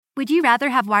Would you rather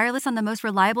have wireless on the most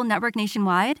reliable network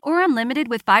nationwide or unlimited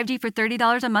with 5G for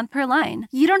 $30 a month per line?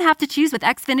 You don't have to choose with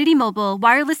Xfinity Mobile.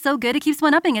 Wireless so good it keeps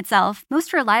one-upping itself.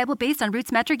 Most reliable based on Roots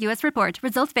Metric US report.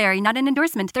 Results vary, not an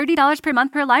endorsement. $30 per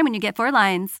month per line when you get 4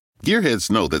 lines.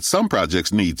 Gearheads know that some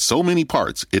projects need so many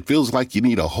parts, it feels like you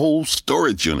need a whole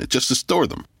storage unit just to store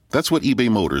them. That's what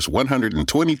eBay Motors'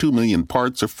 122 million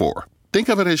parts are for. Think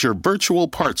of it as your virtual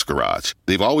parts garage.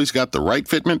 They've always got the right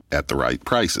fitment at the right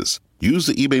prices. Use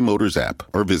the eBay Motors app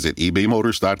or visit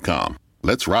ebaymotors.com.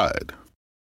 Let's ride.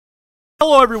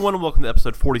 Hello, everyone, and welcome to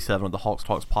episode 47 of the Hawks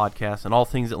Talks podcast, and all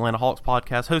things Atlanta Hawks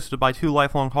podcast, hosted by two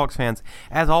lifelong Hawks fans.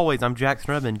 As always, I'm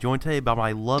Jackson Redmond, joined today by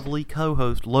my lovely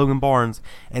co-host, Logan Barnes,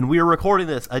 and we are recording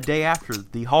this a day after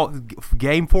the Hawks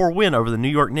Game 4 win over the New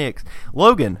York Knicks.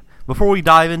 Logan, before we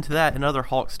dive into that and other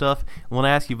Hawks stuff, I want to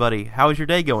ask you, buddy, how is your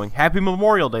day going? Happy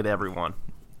Memorial Day to everyone.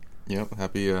 Yep,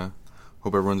 happy, hope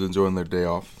everyone's enjoying their day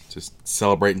off. Just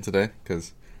celebrating today,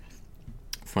 because,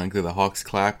 frankly, the Hawks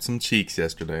clapped some cheeks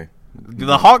yesterday.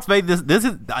 The Hawks made this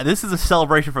is a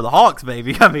celebration for the Hawks,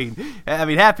 baby. I mean,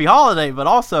 happy holiday, but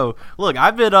also, look,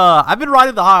 I've been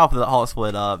riding the high off of the Hawks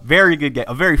split. Very good game,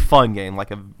 a very fun game,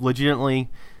 like a legitimately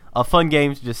a fun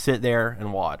game to just sit there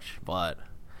and watch. But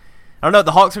I don't know.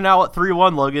 The Hawks are now at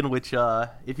 3-1, Logan, which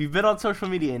if you've been on social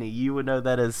media any, you would know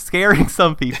that is scaring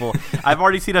some people. I've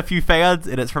already seen a few fans,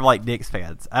 and it's from like Knicks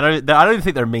fans. I don't even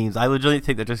think they're memes. I legitimately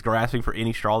think they're just grasping for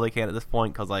any straw they can at this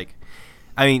point, because like,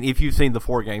 I mean, if you've seen the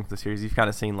 4 games of the series, you've kind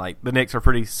of seen like the Knicks are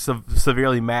pretty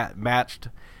severely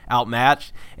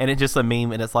outmatched, and it's just a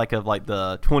meme, and it's like of like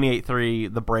the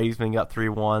 28-3, the Braves being up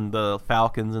 3-1, the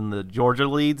Falcons and the Georgia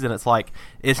leads, and it's like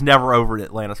it's never over at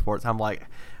Atlanta sports. I'm like,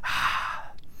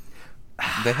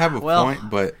 they have a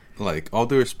point, but like, all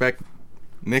due respect,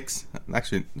 Knicks.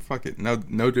 Actually, fuck it. No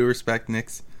due respect,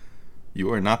 Knicks.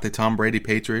 You are not the Tom Brady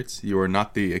Patriots. You are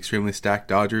not the extremely stacked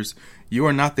Dodgers. You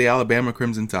are not the Alabama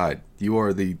Crimson Tide. You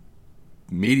are the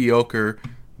mediocre,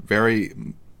 very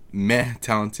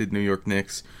talented New York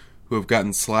Knicks, who have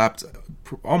gotten slapped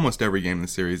almost every game in the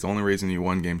series. The only reason you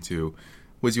won Game 2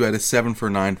 was you had a 7 for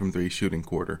 9 from 3 shooting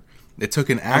quarter. It took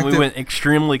an act. And we went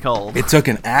extremely cold. It took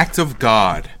an act of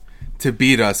God to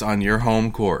beat us on your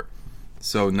home court.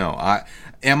 So no,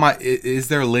 is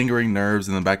there lingering nerves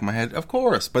in the back of my head? Of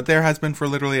course, but there has been for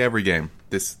literally every game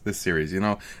this series. You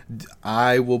know,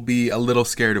 I will be a little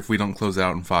scared if we don't close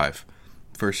out in 5,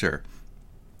 for sure.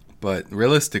 But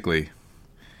realistically,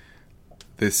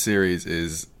 this series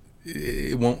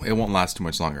it won't last too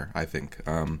much longer, I think.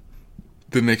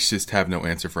 The Knicks just have no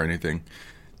answer for anything.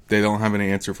 They don't have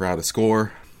any answer for how to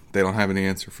score. They don't have any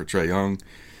answer for Trae Young.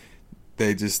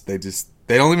 They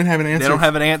don't even have an answer. They don't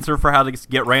have an answer for how to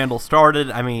get Randall started.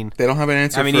 I mean, they don't have an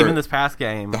answer. I mean, even this past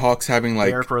game, the Hawks having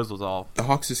like Derrick Rose was off. The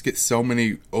Hawks just get so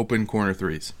many open corner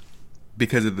threes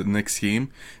because of the Knicks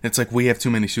scheme. It's like we have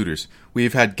too many shooters.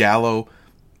 We've had Gallo,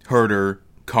 Herter,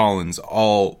 Collins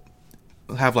all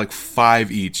have like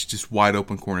 5 each, just wide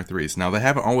open corner threes. Now they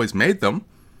haven't always made them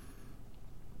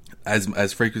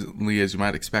as frequently as you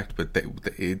might expect, but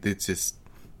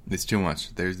it's too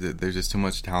much. There's just too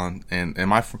much talent, and in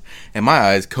my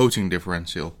eyes, coaching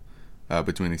differential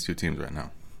between these two teams right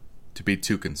now to be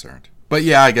too concerned. But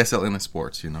yeah, I guess Atlanta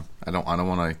sports. You know, I don't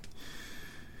want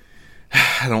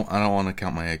to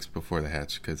count my eggs before they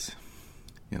hatch, because,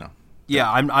 you know. Yeah,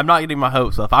 I'm not getting my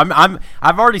hopes up.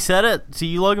 I've already said it to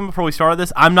you, Logan, before we started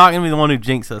this. I'm not going to be the one who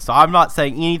jinxes us. So I'm not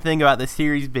saying anything about this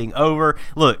series being over.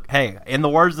 Look, hey, in the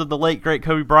words of the late great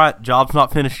Kobe Bryant, job's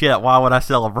not finished yet. Why would I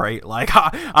celebrate? Like,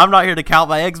 I'm not here to count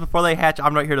my eggs before they hatch.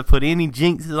 I'm not here to put any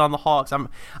jinxes on the Hawks. I'm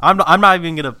not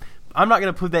even going to. I'm not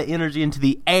going to put that energy into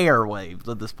the airwaves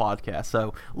of this podcast.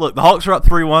 So, look, the Hawks are up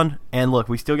 3-1, and look,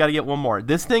 we still got to get one more.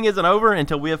 This thing isn't over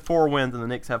until we have 4 wins and the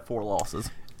Knicks have 4 losses.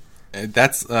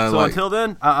 That's so like, until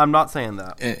then, I'm not saying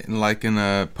that. Like in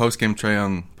a post-game Trae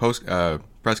Young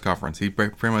press conference, he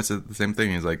pretty much said the same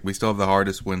thing. He's like, we still have the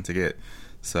hardest win to get.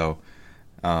 So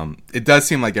it does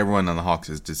seem like everyone on the Hawks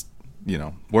is just, you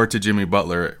know, word to Jimmy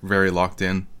Butler, very locked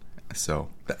in. So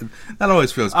that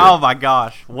always feels good. Oh my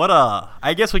gosh,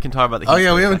 I guess we can talk about the Heat. Oh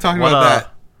yeah, we haven't talked about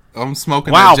that. I'm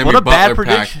smoking wow, that Jimmy what a Butler bad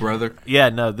prediction, pack, brother. Yeah,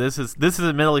 no, this is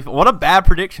admittedly what a bad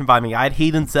prediction by me. I had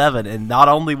Heat in 7, and not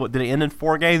only did it end in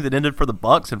 4 games, it ended for the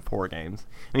Bucks in 4 games.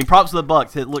 I mean, props to the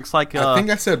Bucks. It looks like I think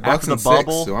I said Bucks in 6,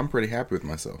 bubble, so I'm pretty happy with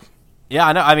myself. Yeah,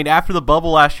 I know. I mean, after the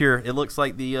bubble last year, it looks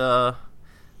like the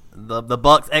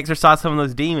Bucks exercised some of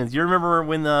those demons. You remember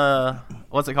when the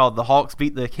the Hawks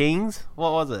beat the Kings?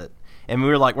 What was it? And we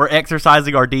were like, we're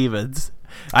exercising our demons.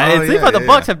 It seems like the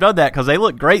Bucks have done that because they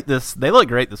look great this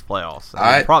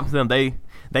playoffs. Props to them. They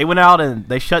They went out and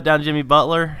they shut down Jimmy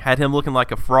Butler, had him looking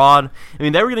like a fraud. I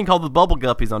mean, they were getting called the Bubble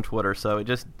Guppies on Twitter, so it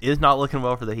just is not looking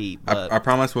well for the Heat. I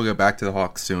promise we'll get back to the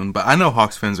Hawks soon, but I know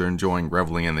Hawks fans are enjoying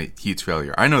reveling in the Heat's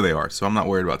failure. I know they are, so I'm not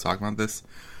worried about talking about this.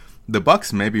 The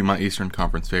Bucks may be my Eastern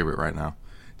Conference favorite right now,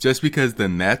 just because the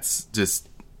Nets just.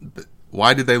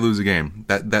 Why did they lose a game?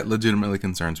 That legitimately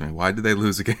concerns me. Why did they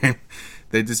lose a game?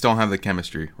 They just don't have the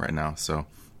chemistry right now. So,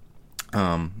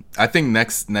 I think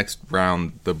next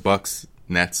round the Bucks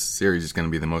Nets series is going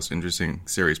to be the most interesting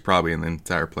series probably in the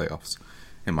entire playoffs,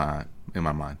 in my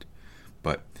mind.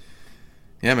 But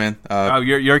yeah, man.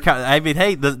 You're. I mean,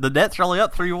 hey, the Nets are only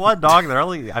up 3-1, dog. They're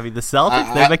only. I mean, the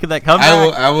Celtics they're making that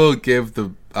comeback. I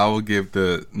will give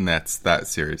the Nets that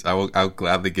series. I'll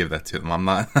gladly give that to them. I'm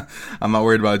not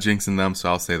worried about jinxing them, so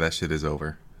I'll say that shit is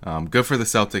over. Good for the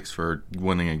Celtics for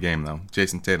winning a game, though.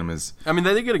 Jason Tatum is. I mean,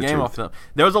 they did get a game off them.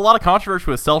 There was a lot of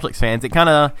controversy with Celtics fans. It kind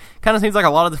of seems like a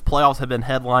lot of the playoffs have been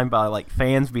headlined by like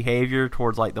fans' behavior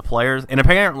towards like the players. And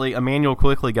apparently, Emmanuel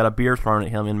quickly got a beer thrown at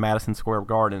him in Madison Square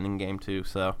Garden in Game 2.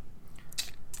 So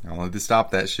I wanted to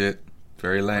stop that shit.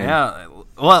 Very lame. Yeah.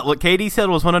 What KD said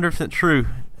was 100% true.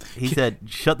 He said,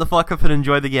 "Shut the fuck up and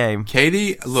enjoy the game."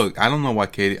 KD, look, I don't know why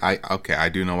KD. I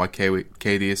do know why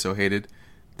KD is so hated.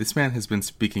 This man has been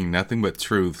speaking nothing but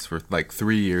truths for like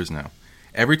 3 years now.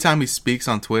 Every time he speaks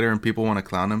on Twitter and people want to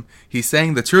clown him, he's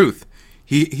saying the truth.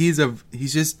 He's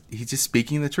just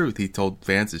speaking the truth. He told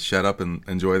fans to shut up and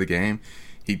enjoy the game.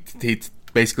 He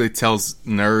basically tells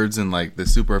nerds and like the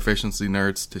super efficiency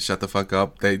nerds to shut the fuck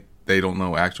up. They don't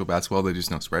know actual basketball. They just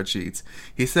know spreadsheets.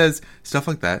 He says stuff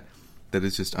like that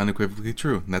is just unequivocally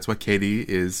true. And that's why KD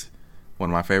is one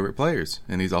of my favorite players.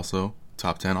 And he's also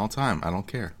top 10 all time. I don't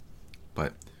care.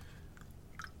 But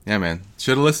yeah, man,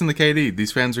 should have listened to KD.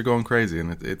 These fans are going crazy,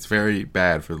 and it's very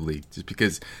bad for the league. Just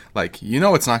because, like,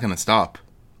 it's not going to stop.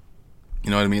 You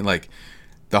know what I mean? Like,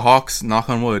 the Hawks, knock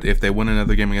on wood, if they win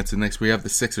another game against the Knicks, we have the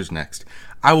Sixers next.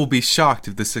 I will be shocked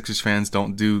if the Sixers fans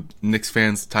don't do Knicks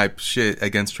fans type shit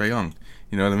against Trae Young.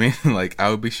 You know what I mean? Like,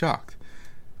 I would be shocked.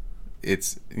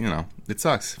 It's, it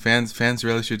sucks. Fans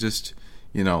really should just,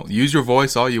 use your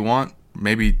voice all you want.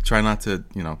 Maybe try not to,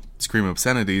 scream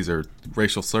obscenities or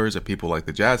racial slurs at people like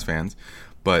the Jazz fans,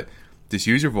 but just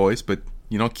use your voice. But,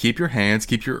 keep your hands,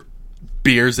 keep your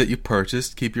beers that you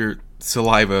purchased, keep your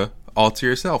saliva all to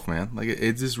yourself, man. Like,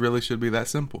 it just really should be that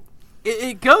simple.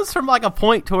 It goes from, like, a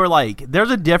point to where, like, there's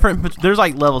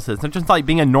like, levels to this. It's just, like,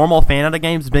 being a normal fan of the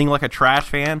games, being, like, a trash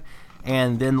fan,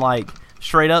 and then, like,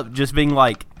 straight up just being,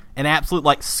 like, an absolute,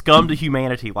 like, scum to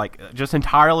humanity, like, just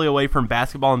entirely away from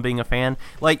basketball and being a fan.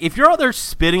 Like, if you're out there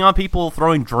spitting on people,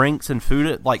 throwing drinks and food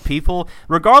at, like, people,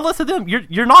 regardless of them,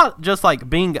 you're not just, like,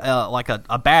 being, like,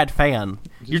 a bad fan.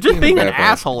 You're just being an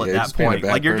asshole at that point.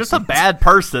 Like, you're just a bad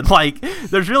person. Like,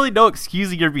 there's really no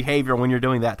excusing your behavior when you're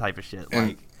doing that type of shit.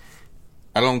 Like,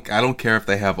 I don't care if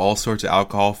they have all sorts of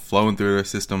alcohol flowing through their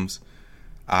systems.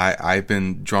 I've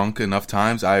been drunk enough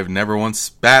times. I've never once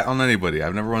spat on anybody.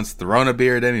 I've never once thrown a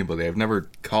beer at anybody. I've never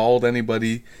called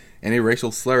anybody any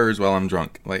racial slurs while I'm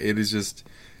drunk. Like, it is just,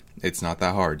 it's not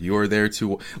that hard. You are there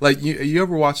to, like, you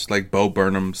ever watched, like, Bo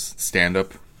Burnham's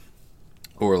stand-up?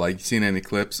 Or, like, seen any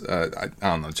clips? I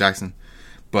don't know, Jackson.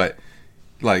 But,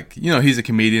 like, he's a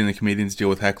comedian, and comedians deal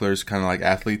with hecklers kind of like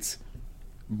athletes.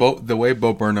 The way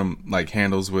Bo Burnham, like,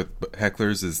 handles with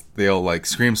hecklers is they'll, like,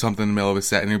 scream something in the middle of a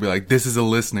set and he'll be like, "This is a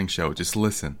listening show, just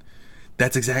listen."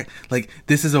 That's like,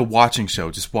 this is a watching show,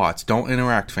 just watch. Don't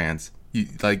interact, fans.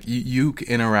 You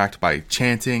interact by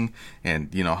chanting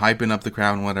and, hyping up the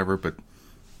crowd and whatever, but,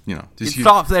 just... It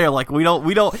stops there. Like, we don't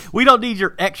need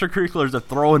your extracurriculars of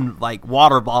throwing, like,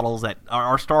 water bottles at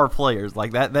our star players.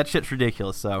 Like, that shit's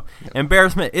ridiculous, so. Yep.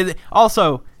 Embarrassment.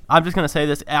 Also, I'm just going to say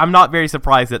this, I'm not very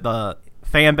surprised that the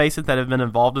fan bases that have been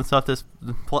involved in stuff this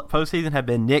postseason have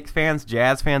been Knicks fans,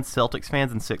 Jazz fans, Celtics fans,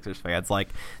 and Sixers fans. Like,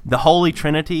 the holy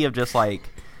trinity of just, like,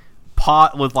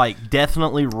 pot with, like,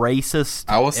 definitely racist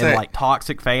and, like,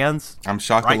 toxic fans. I'm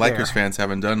shocked the Lakers fans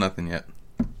haven't done nothing yet.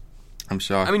 I'm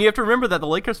shocked. I mean, you have to remember that the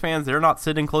Lakers fans, they're not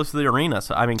sitting close to the arena,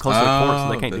 so close to the court, so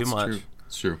they can't do much. True.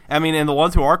 It's true. I mean, and the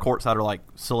ones who are courtside are, like,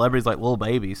 celebrities like Lil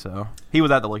Baby, so. He was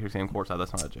at the Lakers game courtside,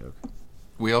 that's not a joke.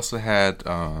 We also had,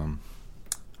 I'm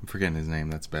forgetting his name.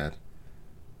 That's bad.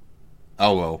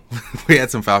 Oh, well. We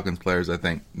had some Falcons players, I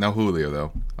think. No Julio,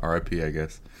 though. R.I.P., I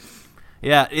guess.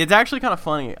 Yeah, it's actually kind of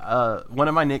funny. One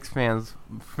of my Knicks fans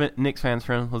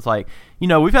friends was like,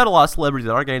 we've had a lot of celebrities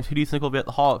at our games. Who do you think will be at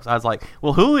the Hawks? I was like,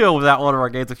 well, Julio was at one of our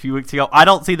games a few weeks ago. I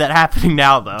don't see that happening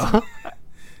now, though.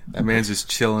 That man's just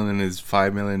chilling in his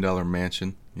 $5 million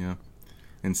mansion,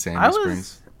 in Sandy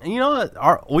Springs. You know what?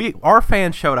 Our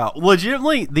fans showed out.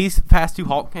 Legitimately, these past two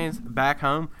Hawk games back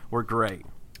home were great.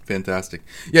 Fantastic.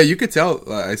 Yeah, you could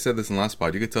tell. I said this in the last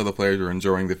pod. You could tell the players were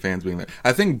enjoying the fans being there.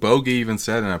 I think Bogey even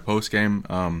said in a post-game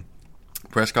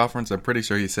press conference, I'm pretty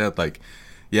sure he said, like,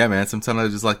 yeah, man, sometimes I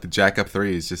just like to jack up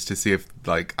threes just to see if,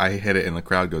 like, I hit it and the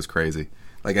crowd goes crazy.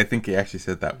 Like, I think he actually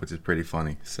said that, which is pretty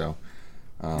funny. So,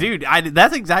 dude,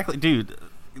 that's exactly, dude.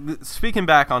 Speaking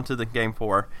back onto the game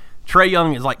 4, Trae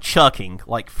Young is like chucking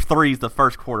like threes the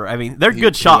first quarter. I mean, they're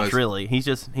good shots, really. He's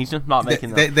just not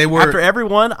making them. They were, after every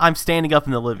one, I'm standing up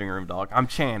in the living room, dog. I'm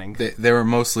chanting. They were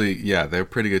mostly, yeah, they were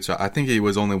pretty good shots. I think he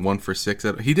was only 1 for 6.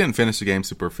 He didn't finish the game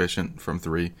super efficient from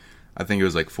 3. I think it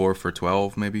was like 4 for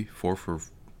 12, maybe 4 for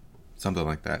something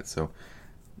like that. So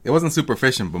it wasn't super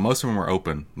efficient, but most of them were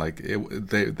open. Like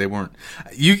they weren't.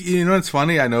 You know what's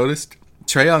funny? I noticed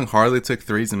Trae Young hardly took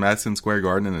threes in Madison Square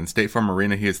Garden, and in State Farm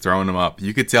Arena, he was throwing them up.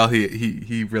 You could tell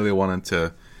he really wanted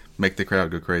to make the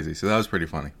crowd go crazy. So that was pretty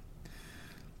funny.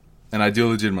 And I do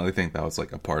legitimately think that was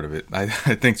like a part of it. I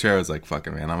think Trae was like, "Fuck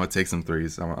it, man, I'm gonna take some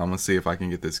threes. I'm gonna see if I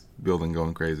can get this building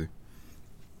going crazy."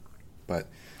 But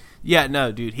yeah,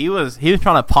 no, dude, he was trying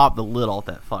to pop the lid off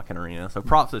that fucking arena. So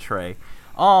props to Trae.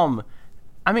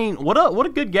 I mean, what a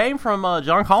good game from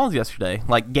John Collins yesterday.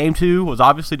 Like game 2 was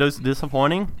obviously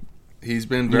disappointing. He's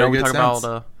been very good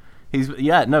since.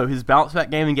 His bounce back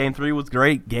game in game 3 was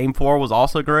great. Game 4 was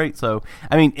also great. So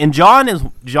I mean, and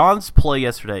John's play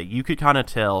yesterday, you could kind of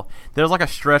tell there was like a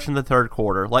stretch in the third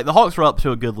quarter. Like the Hawks were up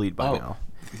to a good lead by now.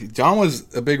 John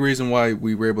was a big reason why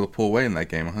we were able to pull away in that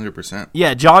game, 100%.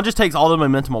 Yeah, John just takes all the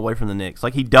momentum away from the Knicks.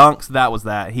 Like he dunks, that was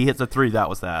that. He hits a 3, that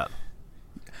was that.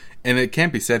 And it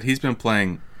can't be said, he's been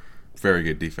playing very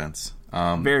good defense.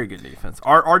 Very good defense.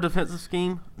 Our defensive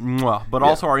scheme, but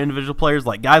also our individual players,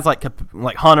 like guys like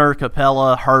Hunter,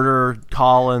 Capella, Herter,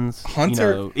 Collins,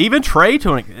 even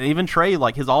Trae,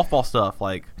 like his off-ball stuff.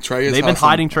 Like they've been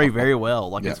hiding Trae very well.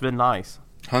 Like it's been nice.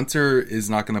 Hunter is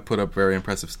not going to put up very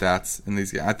impressive stats in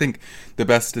these games. I think the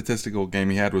best statistical game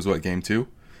he had was game 2.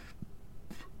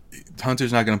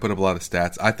 Hunter's not going to put up a lot of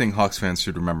stats. I think Hawks fans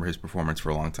should remember his performance for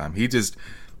a long time. He just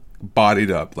bodied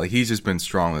up. Like he's just been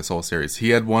strong this whole series. He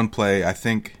had one play, I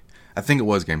think it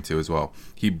was game 2 as well.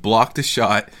 He blocked a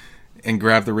shot and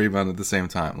grabbed the rebound at the same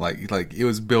time. Like it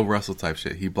was Bill Russell type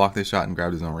shit. He blocked the shot and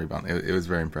grabbed his own rebound. It was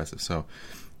very impressive. So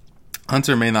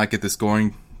Hunter may not get the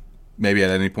scoring maybe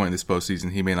at any point in this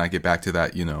postseason. He may not get back to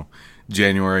that,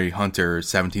 January Hunter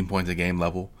 17 points a game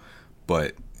level.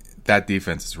 But that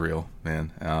defense is real,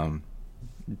 man.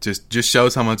 Just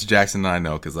shows how much Jackson and I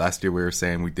know, because last year we were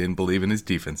saying we didn't believe in his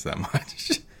defense that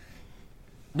much.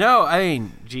 No, I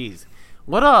mean, geez.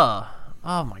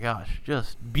 Oh my gosh,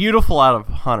 just beautiful out of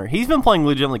Hunter. He's been playing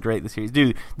legitimately great this series.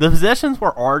 Dude, the possessions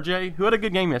where RJ, who had a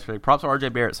good game yesterday, props to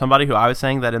RJ Barrett, somebody who I was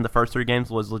saying that in the first 3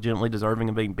 games was legitimately deserving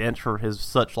of being benched for his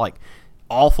such,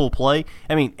 awful play.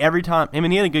 I mean, he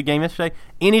had a good game yesterday.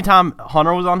 Anytime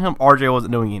Hunter was on him, RJ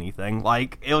wasn't doing anything.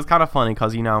 It was kind of funny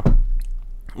because,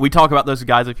 we talked about those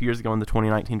guys a few years ago in the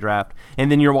 2019 draft,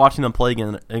 and then you're watching them play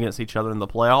against each other in the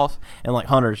playoffs, and,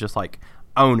 Hunter's just,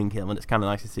 owning him, and it's kind of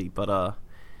nice to see. But,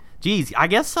 geez, I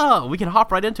guess we can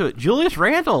hop right into it. Julius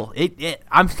Randle.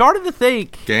 I'm starting to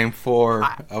think. Game 4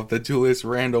 of the Julius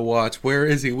Randle watch. Where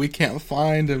is he? We can't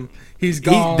find him. He's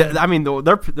gone. There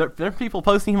are people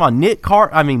posting him on Milk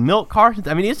Cartons.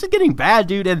 I mean, it's just getting bad,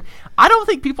 dude. And I don't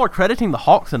think people are crediting the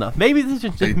Hawks enough. Maybe this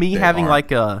is just me having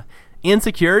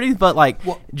insecurities, but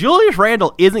Julius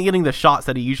Randle isn't getting the shots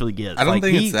that he usually gets. I don't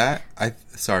think it's that.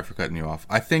 Sorry for cutting you off.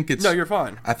 I think it's. No, you're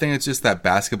fine. I think it's just that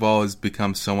basketball has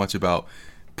become so much about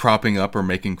propping up or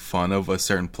making fun of a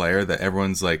certain player that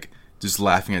everyone's just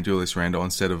laughing at Julius Randle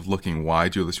instead of looking why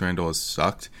Julius Randle has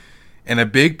sucked. And a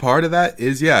big part of that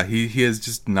is, he has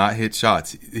just not hit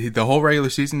shots. The whole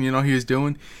regular season, he was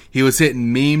doing? He was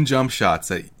hitting meme jump shots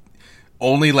that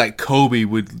only Kobe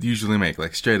would usually make,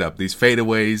 straight up. These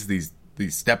fadeaways, these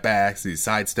step backs, these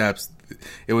side steps.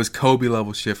 It was Kobe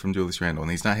level shit from Julius Randle,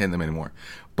 and he's not hitting them anymore.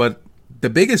 But the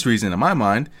biggest reason in my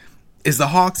mind is the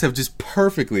Hawks have just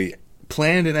perfectly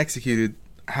planned and executed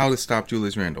how to stop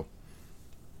Julius Randle.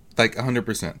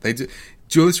 100%.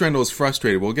 Julius Randle is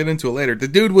frustrated. We'll get into it later. The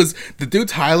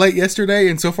dude's highlight yesterday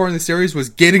and so far in the series was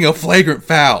getting a flagrant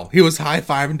foul. He was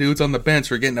high-fiving dudes on the bench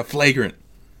for getting a flagrant.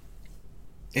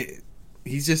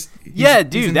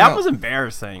 That was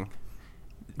embarrassing.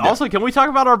 Yeah. Also, can we talk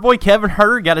about our boy Kevin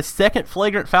Herter? Got a second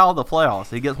flagrant foul of the playoffs.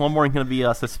 He gets one more and going to be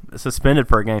suspended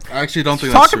for a game. I actually don't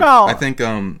think that's true. I think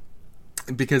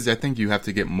because I think you have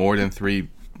to get more than 3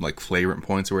 flagrant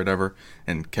points or whatever,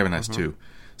 and Kevin has 2.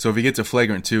 So if he gets a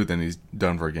flagrant 2, then he's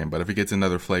done for a game. But if he gets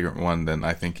another flagrant 1, then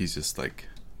I think he's just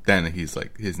then he's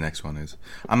his next one is.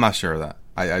 I'm not sure of that.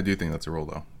 I do think that's a rule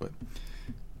though. But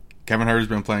Kevin Huerter's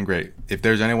been playing great. If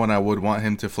there's anyone I would want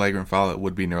him to flagrant foul, it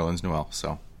would be Nerlens Noel.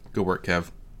 So, good work,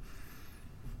 Kev.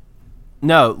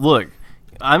 No, look,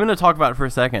 I'm going to talk about it for a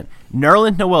second.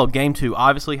 Nerlens Noel, game 2,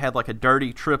 obviously had like a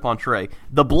dirty trip on Trey.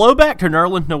 The blowback to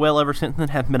Nerlens Noel ever since then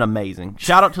have been amazing.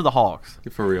 Shout out to the Hawks.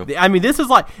 For real. I mean, this is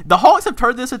like, the Hawks have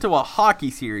turned this into a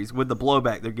hockey series with the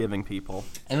blowback they're giving people.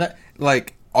 And that,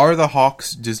 like, are the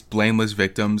Hawks just blameless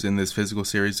victims in this physical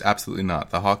series? Absolutely not.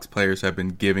 The Hawks players have been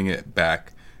giving it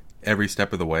back every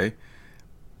step of the way.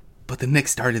 But the Knicks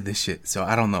started this shit, so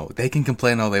I don't know. They can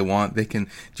complain all they want.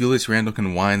 Julius Randle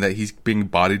can whine that he's being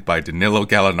bodied by Danilo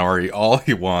Gallinari all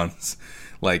he wants.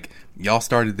 Like, y'all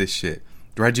started this shit.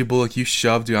 Reggie Bullock, you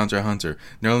shoved DeAndre Hunter.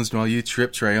 Nerlens Noel, you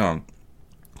tripped Trae Young.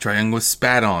 Trae Young was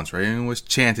spat on. Trae Young was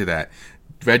chanted at.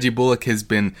 Reggie Bullock has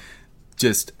been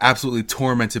just absolutely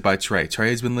tormented by Trae. Trae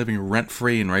has been living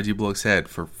rent-free in Reggie Bullock's head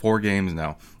for 4 games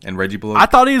now. And Reggie Bullock... I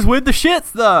thought he was with the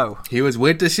shits, though. He was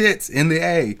with the shits in the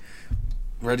A.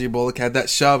 Reggie Bullock had that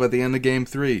shove at the end of game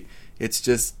 3. It's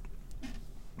just...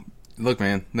 Look,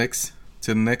 man, Knicks,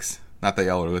 to the Knicks, not that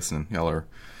y'all are listening. Y'all are...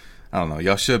 I don't know.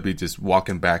 Y'all should be just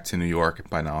walking back to New York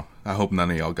by now. I hope none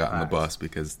of y'all got on the bus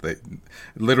because they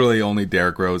literally only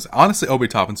Derrick Rose. Honestly, Obi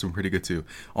Toppin's been pretty good too.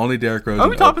 Only Derrick Rose.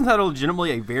 Obi Toppin's had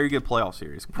legitimately a very good playoff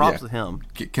series. Props to him.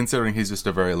 Considering he's just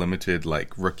a very limited,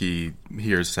 like, rookie,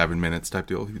 here's 7 minutes type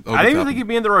deal. I didn't even think he'd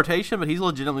be in the rotation, but he's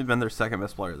legitimately been their second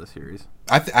best player this series.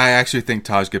 I actually think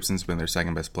Taj Gibson's been their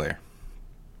second best player.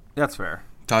 That's fair.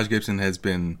 Taj Gibson has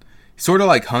been sort of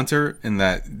like Hunter in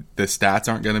that the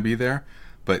stats aren't going to be there.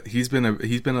 But he's been a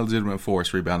legitimate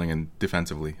force rebounding and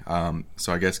defensively.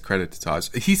 So I guess credit to Taj.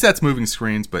 He sets moving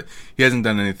screens, but he hasn't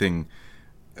done anything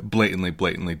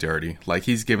blatantly dirty. Like,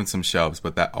 he's given some shoves,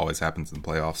 but that always happens in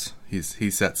playoffs.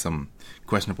 He's set some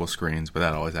questionable screens, but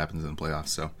that always happens in playoffs.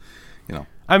 So, you know.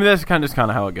 I mean, that's kind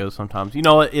of how it goes sometimes. You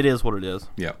know what? It is what it is.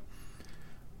 Yeah.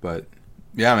 But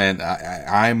yeah, man,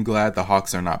 I'm glad the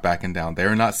Hawks are not backing down.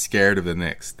 They're not scared of the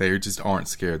Knicks. They just aren't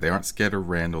scared. They aren't scared of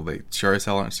Randall. They sure as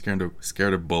hell aren't scared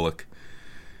of Bullock.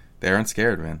 They aren't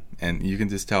scared, man. And you can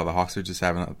just tell the Hawks are just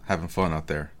having fun out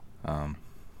there. And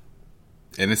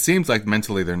it seems like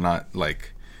mentally they're not,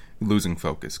 like, losing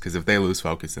focus. Because if they lose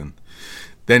focus,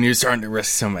 then you're starting to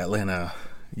risk some Atlanta,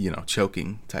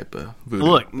 choking type of voodoo.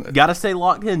 Look, gotta stay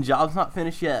locked in. Job's not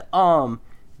finished yet.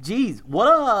 Geez, it's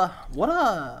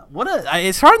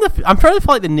starting to. I'm starting to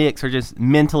feel like the Knicks are just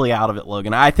mentally out of it,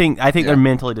 Logan. I think they're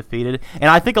mentally defeated, and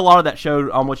I think a lot of that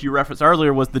showed on what you referenced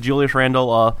earlier was the Julius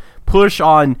Randle push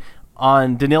on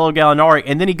Danilo Gallinari,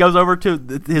 and then he goes over to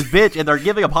his bitch, and they're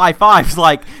giving up high fives.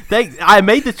 Like, I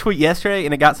made this tweet yesterday,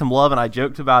 and it got some love, and I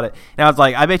joked about it. And I was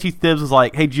like, I bet you Thibs was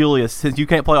like, hey, Julius, since you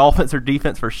can't play offense or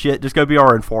defense for shit, just go be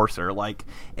our enforcer. Like,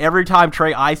 every time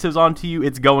Trey ISOs onto you,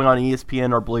 it's going on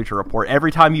ESPN or Bleacher Report.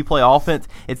 Every time you play offense,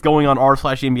 it's going on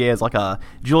r/NBA as like a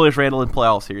Julius Randle in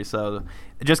playoff series. So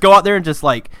just go out there and just,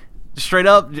 like, straight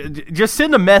up, just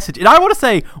send a message. And I want to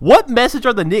say, what message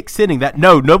are the Knicks sending that,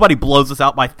 no, nobody blows us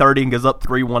out by 30 and goes up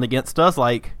 3-1 against us?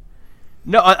 Like,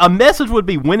 no, a message would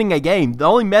be winning a game. The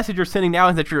only message you're sending now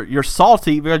is that you're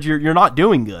salty because you're not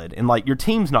doing good, and, like, your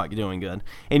team's not doing good,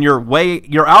 and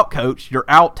you're out coached, you're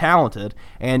out talented,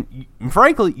 and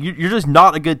frankly, you're just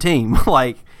not a good team.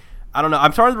 Like, I don't know.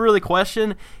 I'm starting to really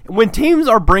question when teams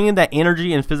are bringing that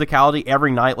energy and physicality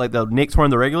every night, like the Knicks were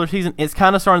in the regular season. It's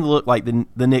kind of starting to look like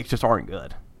the Knicks just aren't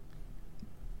good.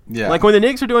 Yeah, like when the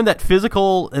Knicks are doing that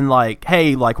physical and, like,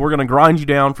 hey, like, we're gonna grind you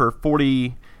down for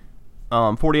 48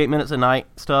 minutes a night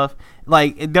stuff.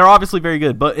 Like, they're obviously very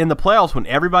good, but in the playoffs, when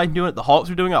everybody's doing it, the Hawks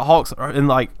are doing it.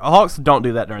 Hawks don't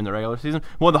do that during the regular season.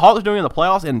 When the Hawks are doing it in the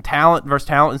playoffs, and talent versus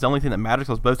talent is the only thing that matters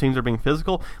because both teams are being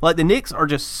physical. Like, the Knicks are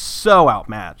just so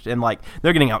outmatched, and, like,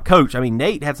 they're getting outcoached. I mean,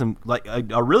 Nate had some, like,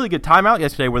 a really good timeout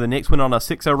yesterday where the Knicks went on a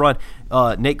 6-0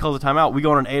 run. Nate calls a timeout. We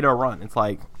go on an 8-0 run. It's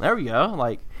like, there we go.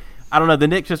 Like, I don't know. The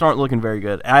Knicks just aren't looking very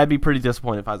good. I'd be pretty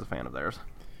disappointed if I was a fan of theirs.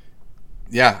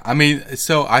 Yeah, I mean,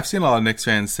 so I've seen a lot of Knicks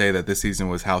fans say that this season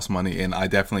was house money, and I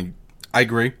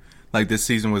agree. Like, this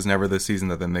season was never the season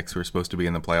that the Knicks were supposed to be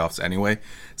in the playoffs anyway.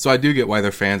 So I do get why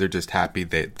their fans are just happy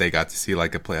that they got to see,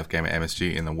 like, a playoff game at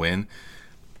MSG in the win.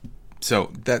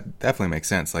 So that definitely makes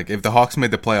sense. Like, if the Hawks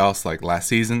made the playoffs, like, last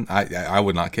season, I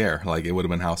would not care. Like, it would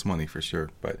have been house money for sure.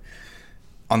 But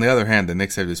on the other hand, the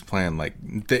Knicks have just playing, like,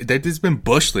 they've just been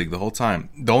Bush League the whole time.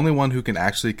 The only one who can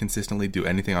actually consistently do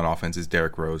anything on offense is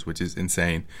Derrick Rose, which is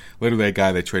insane. Literally a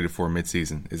guy they traded for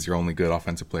midseason is your only good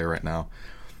offensive player right now.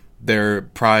 Their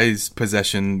prized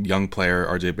possession young player,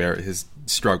 RJ Barrett, has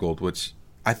struggled, which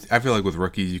I feel like with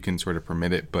rookies you can sort of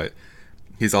permit it, but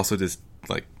he's also just,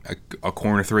 like, a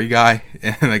corner three guy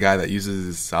and a guy that uses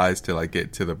his size to, like,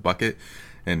 get to the bucket,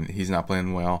 and he's not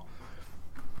playing well.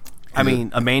 I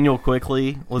mean, Emmanuel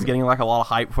Quickley was getting like a lot of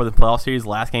hype before the playoff series.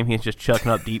 Last game, he was just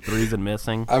chucking up deep threes and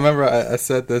missing. I remember I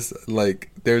said this,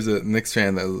 like, there's a Knicks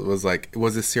fan that was like,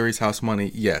 was this series house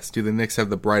money? Yes. Do the Knicks have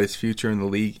the brightest future in the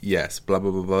league? Yes. Blah,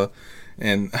 blah, blah, blah.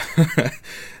 And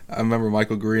I remember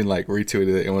Michael Green, like,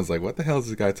 retweeted it and was like, what the hell is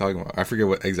this guy talking about? I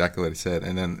forget exactly what he said.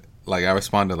 And then, like, I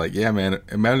responded, like, yeah, man,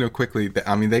 Emmanuel Quickley,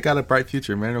 I mean, they got a bright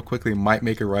future. Emmanuel Quickley might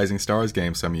make a Rising Stars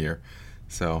game some year.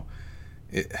 So,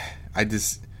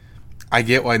 I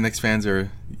get why Knicks fans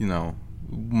are,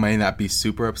 may not be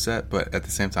super upset, but at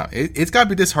the same time, it's got to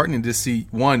be disheartening to see,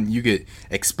 one, you get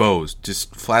exposed,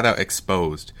 just flat out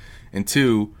exposed, and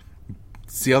two,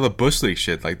 see all the Bush League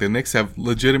shit. Like, the Knicks have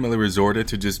legitimately resorted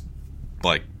to just,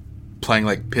 like, playing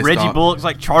like pissed Reggie off. Bullock's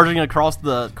like charging across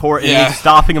the court and he's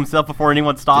stopping himself before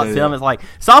anyone stops him. It's like,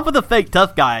 stop with the fake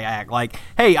tough guy act. Like,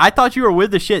 hey, I thought you were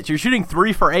with the shits. You're shooting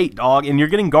 3 for 8, dog, and you're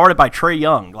getting guarded by Trae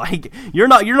Young. Like, you're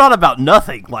not about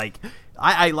nothing. Like,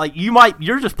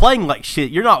 you're just playing like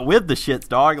shit. You're not with the shits,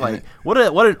 dog. Like, what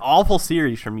an awful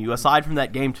series from you. Aside from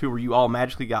that game 2 where you all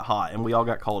magically got hot and we all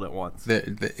got cold at once.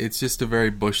 It's just a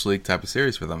very Bush League type of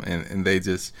series for them, and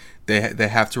they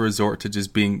have to resort to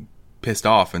just being pissed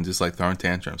off and just like throwing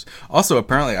tantrums. Also,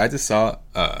 apparently, I just saw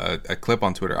a clip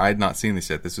on Twitter. I had not seen this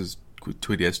yet. This was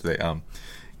tweeted yesterday.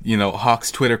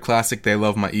 Hawks Twitter classic. They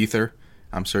love my ether.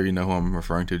 I'm sure you know who I'm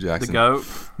referring to, Jackson.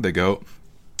 The goat.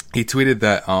 He tweeted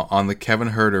that on the Kevin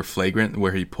Huerter flagrant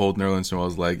where he pulled Nerlens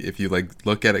Noel's leg. If you like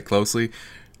look at it closely,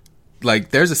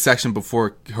 like there's a section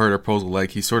before Huerter pulls a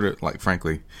leg. He's sort of like,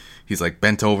 frankly, he's like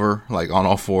bent over, like on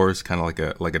all fours, kind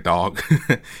of like a dog.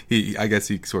 I guess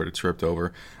he sort of tripped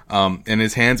over. And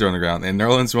his hands are on the ground. And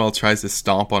Nerlens Noel tries to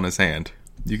stomp on his hand.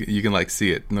 You can like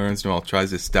see it. Nerlens Noel tries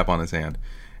to step on his hand,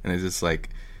 and it's just like,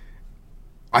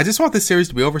 I just want this series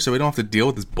to be over so we don't have to deal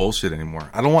with this bullshit anymore.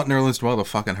 I don't want Nerlens Noel to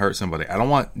fucking hurt somebody. I don't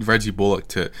want Reggie Bullock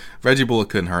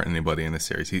couldn't hurt anybody in this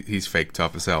series. He's fake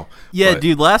tough as hell. Yeah,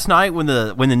 dude. Last night when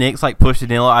the Knicks like pushed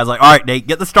it in, I was like, all right, Nate,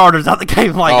 get the starters out the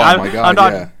game. Like,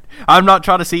 I'm not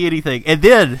trying to see anything. And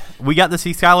then we got to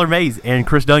see Skylar Mays and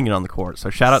Chris Duncan on the court. So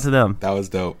shout out to them. That was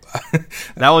dope.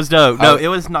 That was dope. No, it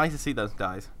was nice to see those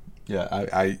guys. Yeah,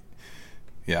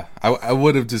 I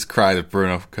would have just cried if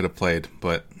Bruno could have played,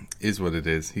 but is what it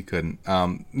is. He couldn't.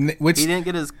 Which he didn't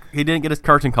get his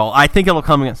curtain call. I think it'll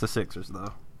come against the Sixers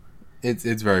though.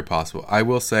 It's very possible. I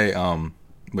will say,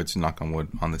 which knock on wood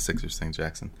on the Sixers thing,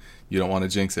 Jackson. You don't want to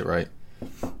jinx it, right?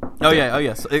 Oh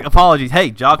yes. Apologies. Hey,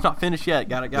 job's not finished yet.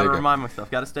 Gotta remind myself.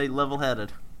 Gotta stay level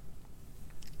headed.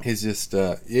 It's just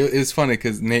it was funny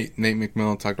because Nate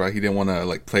McMillan talked about he didn't want to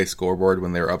like play scoreboard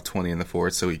when they were up 20 in the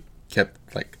fourth, so he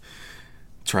kept like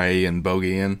Trae and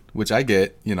Bogey in, which I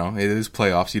get. It is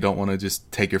playoffs. You don't want to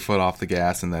just take your foot off the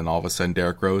gas and then all of a sudden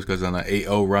Derrick Rose goes on an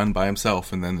 8-0 run by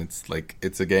himself and then it's like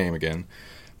it's a game again.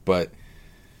 But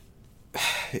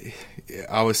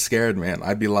I was scared, man.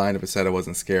 I'd be lying if I said I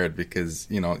wasn't scared because,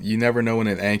 you never know when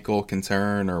an ankle can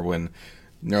turn or when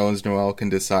Nerlens Noel can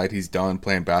decide he's done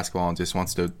playing basketball and just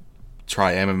wants to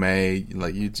try MMA.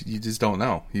 Like, you just don't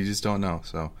know. You just don't know,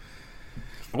 so...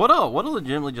 What a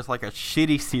legitimately just like a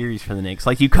shitty series for the Knicks.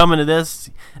 Like, you come into this,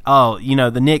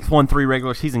 the Knicks won 3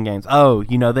 regular season games.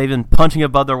 They've been punching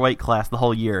above their weight class the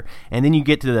whole year. And then you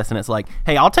get to this and it's like,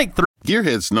 hey, I'll take 3.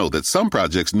 Gearheads know that some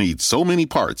projects need so many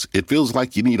parts, it feels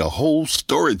like you need a whole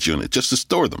storage unit just to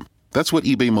store them. That's what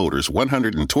eBay Motors'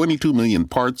 122 million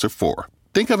parts are for.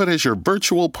 Think of it as your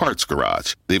virtual parts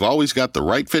garage. They've always got the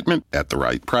right fitment at the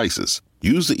right prices.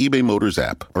 Use the eBay Motors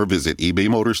app or visit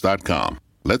ebaymotors.com.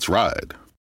 Let's ride.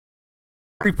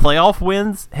 Playoff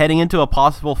wins heading into a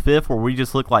possible 5th where we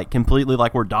just look like completely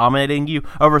like we're dominating you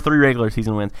over 3 regular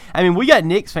season wins. I mean, we got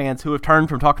Knicks fans who have turned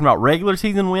from talking about regular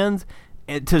season wins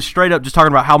to straight up just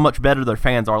talking about how much better their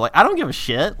fans are. Like, I don't give a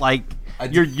shit. Like,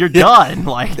 you're done.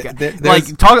 Like,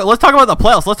 let's talk about the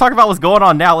playoffs. Let's talk about what's going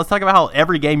on now. Let's talk about how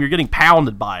every game you're getting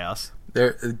pounded by us.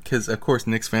 Because of course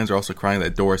Knicks fans are also crying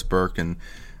that Doris Burke and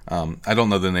I don't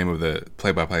know the name of the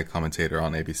play-by-play commentator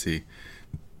on ABC.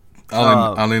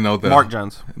 I only know the Mark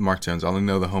Jones. I only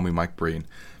know the homie Mike Breen.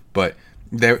 But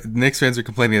Knicks fans are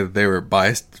complaining that they were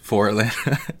biased for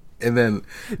Atlanta. And then,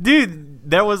 dude,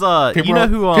 there was people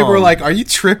were like, "Are you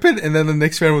tripping?" And then the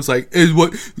Knicks fan was like, "Is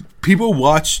what people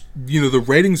watch? The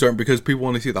ratings aren't because people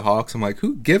want to see the Hawks." I'm like,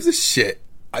 who gives a shit?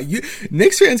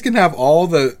 Knicks fans can have all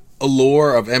the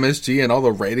allure of MSG and all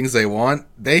the ratings they want.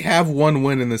 They have one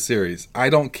win in the series. I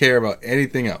don't care about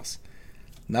anything else.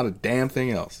 Not a damn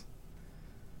thing else.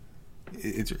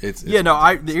 It's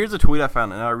here's a tweet I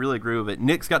found, and I really agree with it.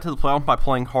 Knicks got to the playoffs by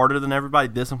playing harder than everybody.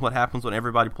 This is what happens when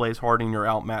everybody plays hard and you're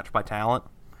outmatched by talent.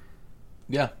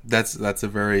 Yeah, that's a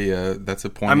very that's a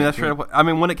point. I mean, that's straight up. I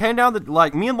mean, when it came down to,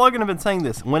 like, me and Logan have been saying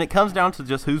this. When it comes down to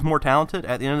just who's more talented,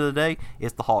 at the end of the day,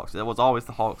 it's the Hawks. It was always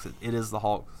the Hawks. It is the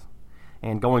Hawks.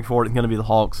 And going forward, it's going to be the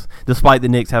Hawks, despite the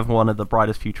Knicks having one of the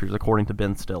brightest futures, according to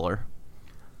Ben Stiller.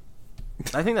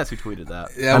 I think that's who tweeted that.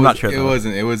 Yeah, I'm not sure. It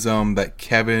wasn't. It was that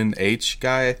Kevin H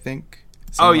guy, I think.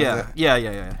 Oh, yeah. Like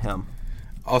yeah, him.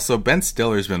 Also, Ben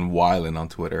Stiller's been wilding on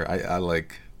Twitter.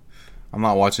 I'm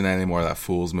not watching any more of that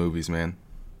Fool's movies, man.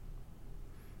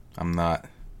 I'm not.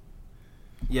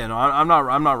 Yeah, no, I'm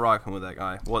not rocking with that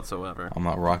guy whatsoever. I'm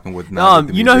not rocking with.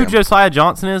 You know who Josiah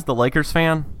Johnson is, the Lakers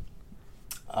fan?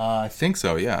 I think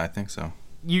so. Yeah, I think so.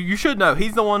 You should know.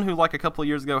 He's the one who, like, a couple of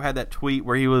years ago had that tweet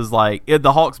where he was like,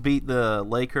 the Hawks beat the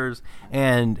Lakers,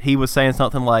 and he was saying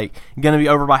something like, going to be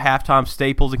over by halftime,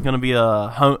 Staples is going to be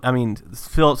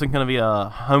Phillips is going to be a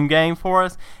home game for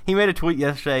us. He made a tweet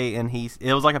yesterday, and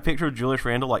it was like a picture of Julius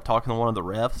Randle, like, talking to one of the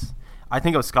refs. I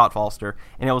think it was Scott Foster,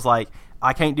 and it was like,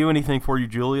 I can't do anything for you,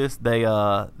 Julius. They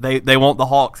want the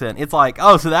Hawks in. It's like,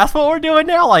 oh, so that's what we're doing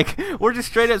now? Like, we're just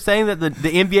straight up saying that the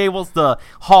NBA wants the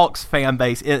Hawks fan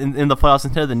base in the playoffs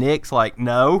instead of the Knicks? Like,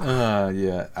 no.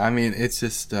 Yeah. I mean, it's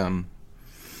just the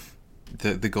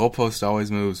goalpost always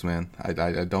moves, man. I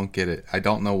don't get it. I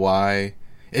don't know why.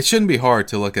 It shouldn't be hard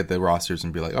to look at the rosters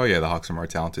and be like, oh yeah, the Hawks are more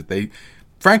talented.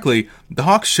 Frankly, the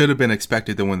Hawks should have been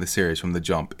expected to win the series from the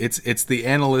jump. It's the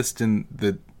analysts and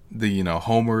the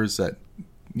homers that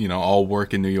all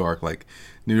work in New York. Like,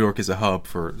 New York is a hub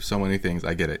for so many things.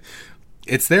 I get it.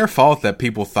 It's their fault that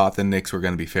people thought the Knicks were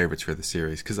going to be favorites for the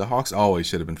series, because the Hawks always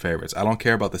should have been favorites. I don't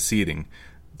care about the seeding.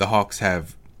 The Hawks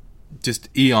have just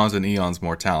eons and eons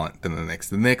more talent than the Knicks.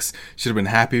 The Knicks should have been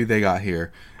happy they got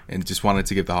here and just wanted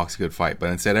to give the Hawks a good fight. But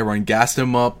instead, everyone gassed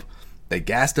them up. They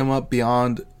gassed them up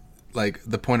beyond, like,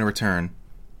 the point of return.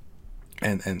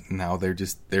 And now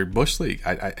they're Bush League.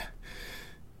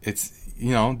 It's,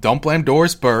 don't blame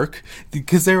Doris Burke,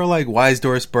 because they were like, why is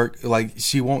Doris Burke, like,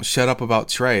 she won't shut up about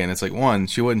Trey? And it's like, one,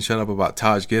 she wouldn't shut up about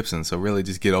Taj Gibson, so really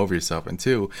just get over yourself. And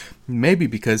two, maybe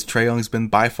because Trae Young's been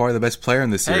by far the best player in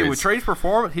this series. Hey, with Trey's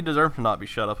performance, he deserves to not be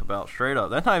shut up about, straight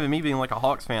up. That's not even me being like a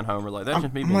Hawks fan homer. Like, that's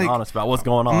just me being honest about what's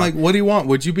going on. I'm like, what do you want?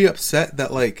 Would you be upset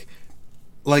that, like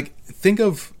think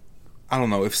of, I don't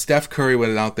know, if Steph Curry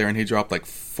went out there and he dropped like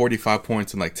 45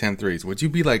 points and like 10 threes, would you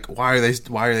be like, why are they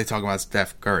talking about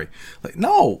Steph Curry? Like,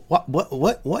 no,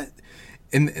 what?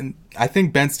 And I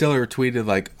think Ben Stiller tweeted,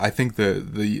 like, I think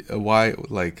why,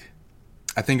 like,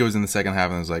 I think it was in the second half,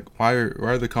 and it was like, why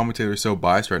are the commentators so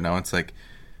biased right now? It's like,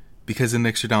 because the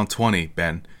Knicks are down 20,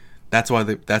 Ben. That's why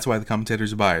the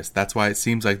commentators are biased. That's why it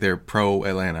seems like they're pro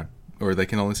Atlanta, or they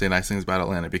can only say nice things about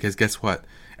Atlanta, because guess what?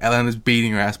 Atlanta's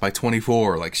beating your ass by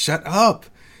 24. Like, shut up.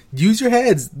 Use your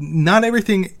heads. Not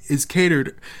everything is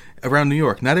catered around New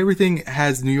York. Not everything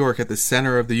has New York at the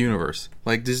center of the universe.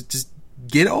 Like, just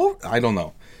get over. I don't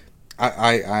know.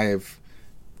 I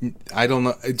don't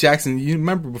know. Jackson, you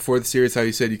remember before the series how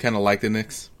you said you kind of liked the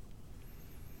Knicks?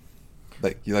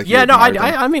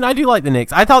 I mean, I do like the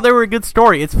Knicks. I thought they were a good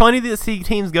story. It's funny to see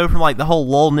teams go from, like, the whole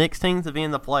lull Knicks teams to being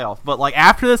in the playoffs. But, like,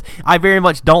 after this, I very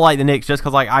much don't like the Knicks just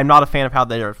because, like, I'm not a fan of how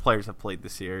their players have played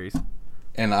this series.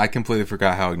 And I completely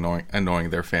forgot how annoying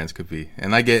their fans could be.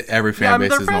 And I get every fan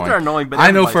base is annoying. Are annoying, but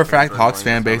I know for a fact Hawks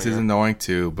fan base is annoying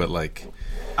too, but, like,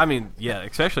 I mean, yeah,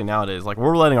 especially nowadays. Like,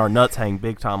 we're letting our nuts hang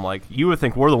big time. Like, you would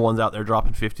think we're the ones out there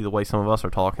dropping 50 the way some of us are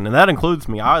talking. And that includes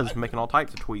me. I was making all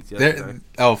types of tweets yesterday.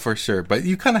 Oh, for sure. But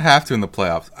you kind of have to in the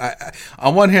playoffs.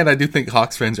 On one hand, I do think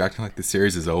Hawks fans are acting like the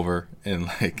series is over. And,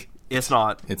 like, it's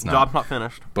not. It's not. Job's not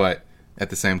finished. But at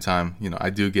the same time,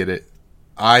 I do get it.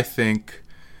 I think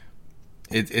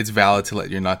it's valid to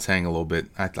let your nuts hang a little bit.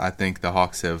 I think the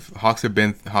Hawks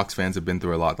fans have been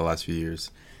through a lot the last few years.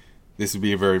 This would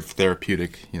be a very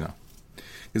therapeutic,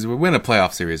 because we win a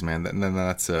playoff series, man. Then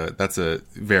that's a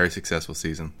very successful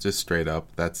season, just straight up.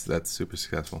 That's super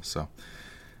successful. So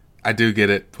I do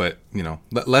get it, but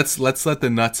let's let the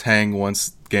nuts hang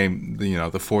once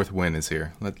the fourth win is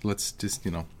here. Let's just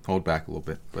hold back a little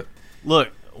bit. But look,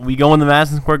 we go in the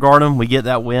Madison Square Garden, we get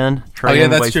that win. Trey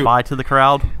waves bye to the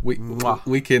crowd. We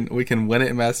can win it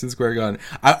in Madison Square Garden.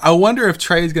 I wonder if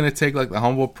Trey's gonna take like the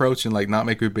humble approach and like not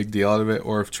make a big deal out of it,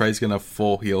 or if Trey's gonna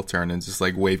full heel turn and just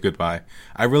like wave goodbye.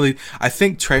 I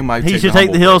think Trey might. He should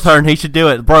take the heel turn. He should do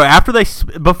it, bro.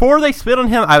 Before they spit on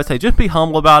him, I would say just be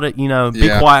humble about it. Be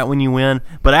quiet when you win.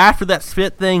 But after that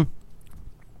spit thing.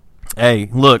 Hey,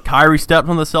 look, Kyrie stepped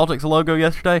on the Celtics logo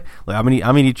yesterday. Like, I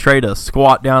mean, he Trey to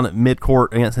squat down at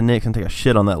midcourt against the Knicks and take a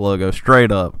shit on that logo straight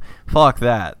up. Fuck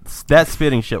that. That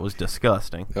spitting shit was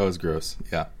disgusting. That was gross.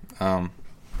 Yeah.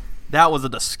 That was a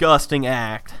disgusting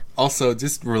act. Also,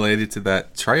 just related to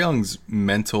that, Trae Young's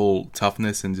mental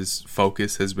toughness and just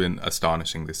focus has been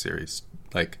astonishing this series.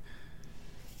 Like,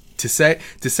 to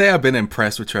say I've been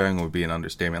impressed with Trae Young would be an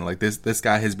understatement. Like, this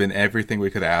guy has been everything we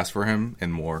could ask for him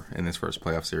and more in this first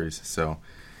playoff series. So,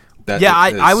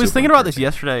 I was thinking about this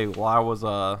yesterday while I was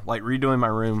like redoing my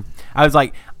room. I was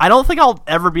like, I don't think I'll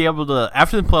ever be able to,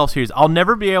 after the playoff series, I'll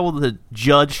never be able to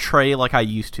judge Trae like I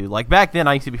used to. Like back then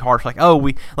I used to be harsh, like,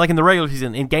 like in the regular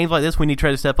season, in games like this we need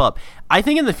Trae to step up. I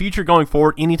think in the future going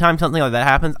forward, anytime something like that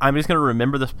happens, I'm just going to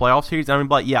remember this playoff series and I'm going to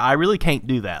be like, yeah, I really can't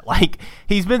do that. Like,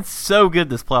 he's been so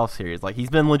good this playoff series. Like, he's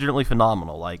been legitimately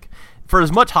phenomenal. Like, for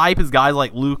as much hype as guys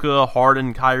like Luka,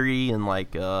 Harden, Kyrie, and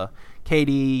like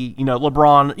KD,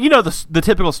 LeBron, the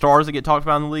typical stars that get talked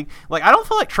about in the league. Like, I don't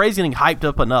feel like Trae's getting hyped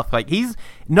up enough. Like, he's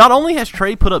not only has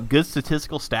Trae put up good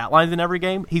statistical stat lines in every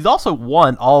game, he's also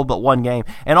won all but one game,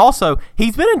 and also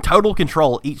he's been in total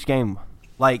control each game.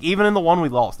 Like, even in the one we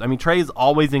lost, I mean, Trae is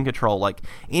always in control. Like,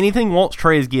 anything wants,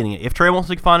 Trae is getting it. If Trae wants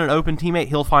to find an open teammate,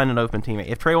 he'll find an open teammate.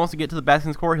 If Trae wants to get to the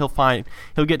basket score, he'll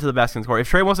get to the basket score.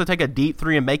 If Trae wants to take a deep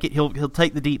three and make it, he'll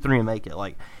take the deep three and make it.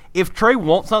 Like, if Trae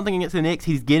wants something against the Knicks,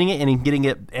 he's getting it, and he's getting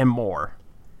it and more.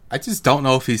 I just don't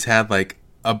know if he's had, like,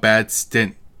 a bad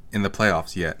stint in the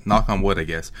playoffs yet. Knock on wood, I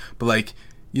guess. But, like,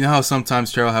 you know how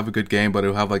sometimes Trae will have a good game, but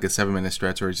he'll have, like, a 7-minute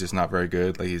stretch where he's just not very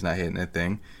good. Like, he's not hitting that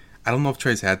thing. I don't know if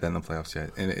Trae's had that in the playoffs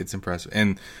yet, and it's impressive.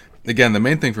 And, again, the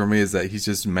main thing for me is that he's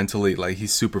just mentally, like,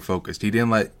 he's super focused. He didn't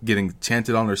let getting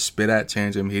chanted on or spit at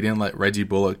change him. He didn't let Reggie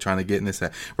Bullock trying to get in this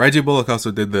head. Reggie Bullock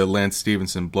also did the Lance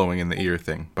Stevenson blowing in the ear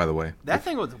thing, by the way. That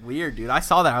thing was weird, dude. I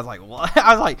saw that. I was like, what?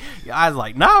 I was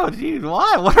like, no, dude,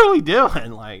 what? What are we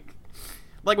doing? Like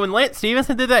when Lance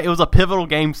Stevenson did that, it was a pivotal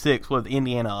Game 6 with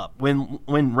Indiana up.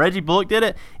 When Reggie Bullock did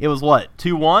it, it was what,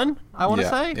 2-1, I want to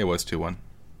say? It was 2-1.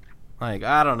 Like,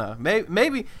 I don't know.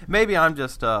 Maybe I'm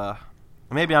just out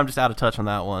of touch on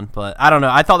that one, but I don't know.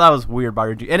 I thought that was weird by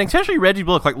Reggie, and especially Reggie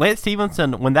Bullock. Like Lance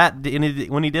Stevenson, when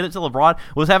he did it to LeBron,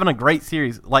 was having a great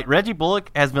series. Like Reggie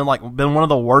Bullock has been one of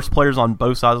the worst players on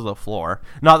both sides of the floor.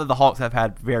 Not that the Hawks have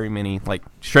had very many like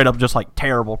straight up just like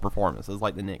terrible performances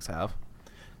like the Knicks have.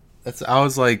 I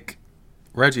was like,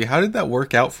 Reggie, how did that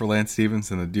work out for Lance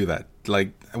Stevenson to do that?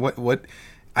 Like what?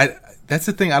 That's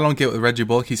the thing I don't get with Reggie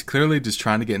Bullock. He's clearly just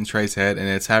trying to get in Trae's head, and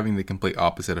it's having the complete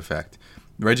opposite effect.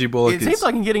 Reggie Bullock. It seems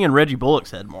like I'm getting in Reggie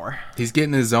Bullock's head more. He's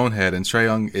getting in his own head, and Trae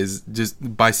Young is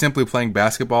just by simply playing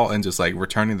basketball and just like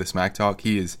returning the smack talk.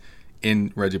 He is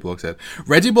in Reggie Bullock's head.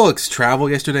 Reggie Bullock's travel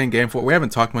yesterday in Game 4. We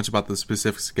haven't talked much about the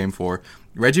specifics of Game 4.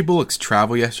 Reggie Bullock's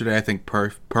travel yesterday, I think,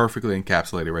 perfectly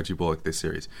encapsulated Reggie Bullock this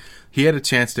series. He had a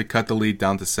chance to cut the lead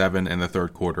down to 7 in the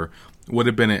third quarter. Would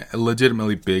have been a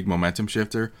legitimately big momentum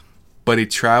shifter, but he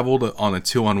traveled on a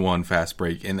 2-on-1 fast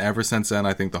break, and ever since then,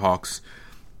 I think the Hawks,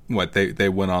 they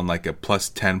went on like a plus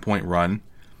 10-point run.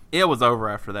 It was over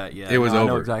after that, yeah. It was over. I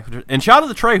know exactly. And shout out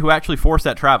to Trae, who actually forced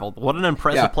that travel. What an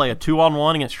impressive play. A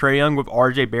 2-on-1 against Trae Young with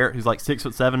R.J. Barrett, who's like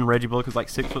 6'7", Reggie Bullock is like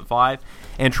 6'5",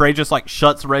 and Trae just like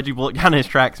shuts Reggie Bullock down his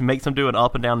tracks and makes him do an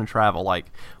up and down and travel. Like,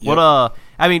 I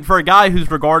mean, for a guy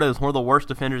who's regarded as one of the worst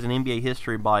defenders in NBA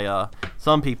history by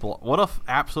some people, what a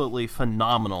absolutely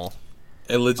phenomenal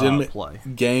a legitimate play.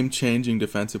 Game-changing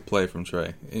defensive play from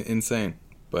Trae. Insane.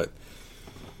 But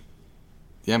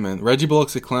yeah, man, Reggie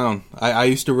Bullock's a clown. I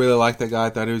used to really like that guy. I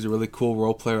thought he was a really cool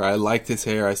role player. I liked his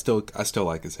hair. I still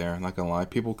like his hair. I'm not gonna lie.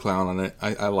 People clown on it.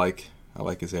 I like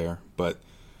his hair, but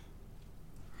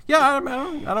yeah, I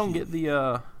don't get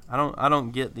the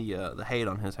the hate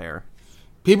on his hair.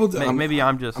 People, maybe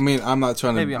I'm just. I mean, I'm not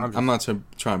trying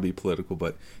to be political,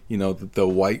 but the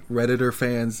white Redditor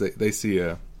fans,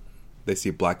 they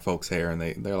see black folks' hair and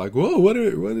they're like, whoa, what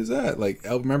is that? Like,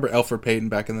 remember Elfrid Payton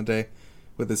back in the day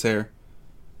with his hair?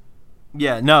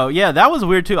 Yeah, that was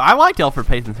weird too. I liked Elfrid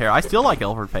Payton's hair. I still like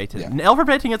Elfrid Payton. Yeah. Elfrid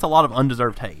Payton gets a lot of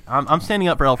undeserved hate. I'm standing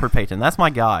up for Elfrid Payton. That's my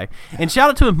guy. And shout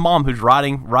out to his mom, who's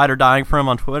ride or dying for him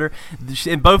on Twitter.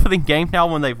 In both of the games now,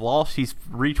 when they've lost, she's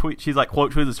like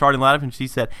quote tweeted the starting lineup, and she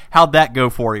said, "How'd that go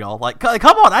for y'all?" Like,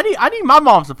 come on, I need my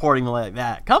mom supporting me like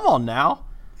that. Come on now.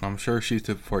 I'm sure she'd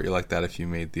support you like that if you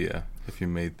made the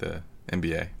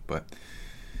NBA, but.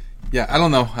 Yeah, I don't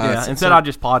know. Instead I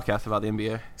just podcast about the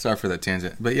NBA. Sorry for that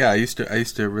tangent, but yeah, I used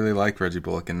to really like Reggie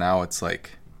Bullock, and now it's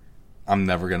like I'm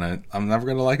never gonna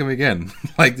like him again.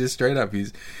 Like, just straight up,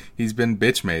 he's been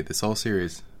bitch made this whole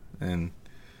series, and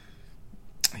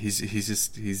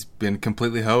he's been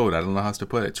completely hoed. I don't know how else to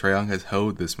put it. Trae Young has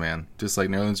hoed this man, just like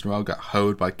Nerlens Noel got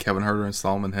hoed by Kevin Huerter and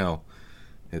Solomon Hill.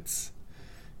 It's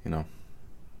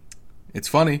it's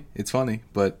funny,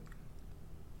 but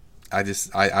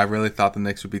I really thought the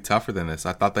Knicks would be tougher than this.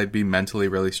 I thought they'd be mentally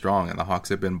really strong, and the Hawks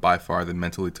have been by far the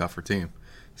mentally tougher team.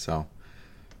 So,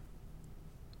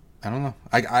 I don't know.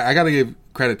 I got to give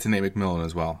credit to Nate McMillan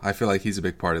as well. I feel like he's a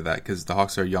big part of that because the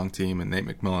Hawks are a young team, and Nate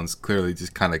McMillan's clearly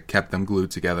just kind of kept them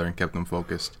glued together and kept them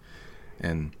focused.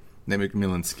 And Nate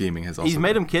McMillan's scheming has also... He's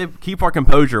made them keep our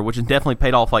composure, which has definitely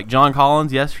paid off. Like John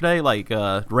Collins yesterday, like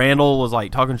Randall was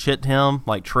like talking shit to him,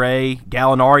 like Trey,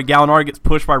 Gallinari. Gallinari gets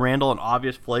pushed by Randall, an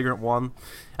obvious flagrant one.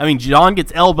 I mean, John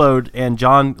gets elbowed, and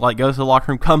John like goes to the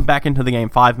locker room, comes back into the game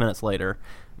 5 minutes later.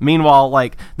 Meanwhile,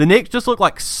 like the Knicks just look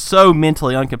like so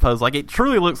mentally uncomposed. Like it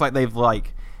truly looks like they've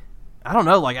like, I don't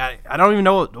know, like I don't even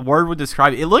know what word would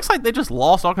describe it. It looks like they just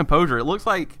lost all composure. It looks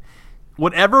like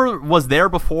whatever was there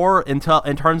before in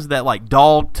terms of that like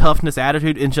dog toughness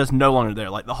attitude is just no longer there.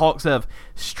 Like the Hawks have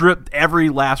stripped every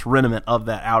last remnant of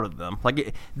that out of them.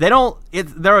 Like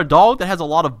they're a dog that has a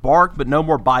lot of bark but no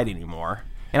more bite anymore.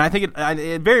 And I think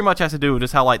it very much has to do with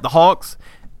just how like the Hawks,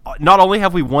 not only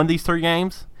have we won these 3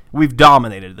 games, we've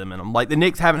dominated them in them. Like the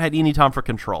Knicks haven't had any time for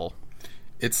control.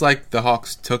 It's like the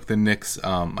Hawks took the Knicks'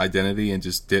 identity and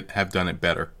just have done it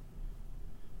better.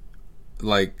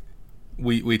 Like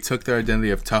we took their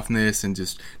identity of toughness and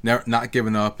just not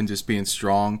giving up and just being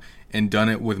strong and done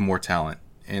it with more talent.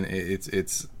 And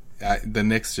the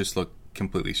Knicks just look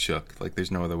completely shook. Like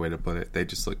there's no other way to put it. They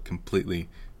just look completely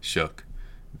shook.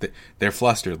 They're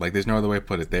flustered. Like there's no other way to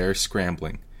put it. They're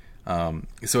scrambling.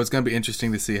 So it's going to be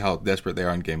interesting to see how desperate they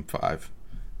are in Game 5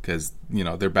 because, you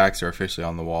know, their backs are officially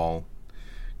on the wall.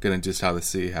 Going to just have to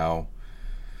see how,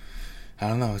 I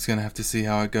don't know, it's going to have to see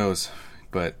how it goes.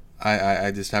 But I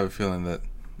just have a feeling that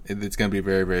it's going to be a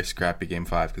very, very scrappy Game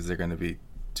 5 because they're going to be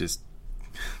just...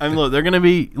 I mean, look, they're going to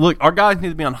be... Look, our guys need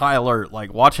to be on high alert,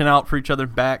 like watching out for each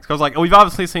other's backs. Because, like, we've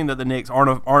obviously seen that the Knicks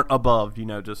aren't above, you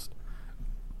know, just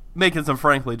making some,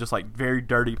 frankly, just, like, very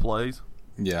dirty plays.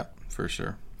 Yeah, for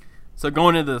sure. So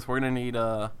going into this, we're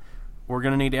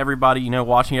gonna need everybody, you know,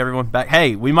 watching everyone back.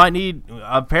 Hey, we might need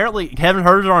apparently Kevin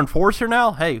Huerter's our enforcer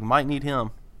now. Hey, we might need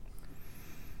him.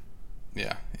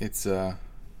 Yeah, it's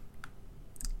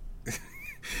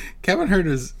Kevin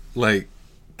Huerter's like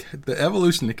the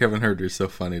evolution of Kevin Huerter is so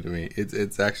funny to me.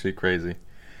 It's actually crazy.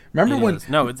 Remember when?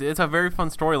 No, it's a very fun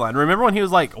storyline. Remember when he was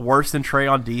like worse than Trey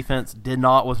on defense,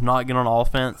 was not good on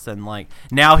offense, and like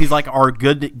now he's like our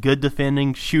good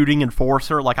defending, shooting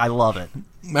enforcer. Like I love it.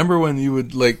 Remember when you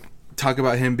would like talk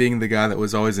about him being the guy that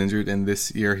was always injured, and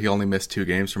this year he only missed 2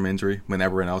 games from injury when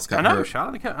everyone else got hurt?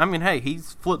 Shout out to I mean, hey,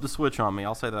 he's flipped the switch on me.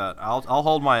 I'll say that. I'll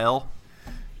hold my L.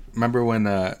 Remember when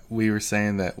we were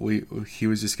saying that he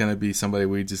was just going to be somebody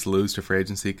we'd just lose to free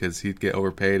agency because he'd get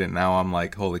overpaid, and now I'm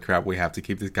like, holy crap, we have to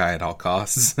keep this guy at all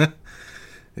costs.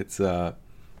 It's hey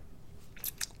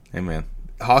man,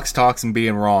 Hawks talks and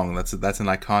being wrong. That's an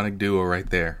iconic duo right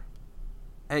there.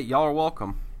 Hey, y'all are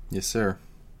welcome. Yes, sir.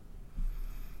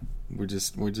 We're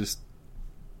just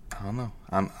I don't know.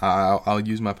 I'll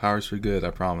use my powers for good.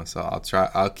 I promise. I'll try.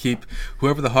 I'll keep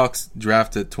whoever the Hawks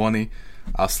draft at 20.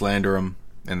 I'll slander them.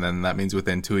 And then that means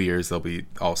within 2 years they'll be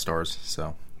all-stars.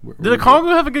 So did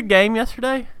Okongwu have a good game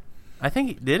yesterday? I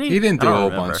think did he? He didn't do a whole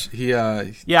bunch. Yeah,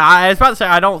 I was about to say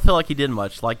I don't feel like he did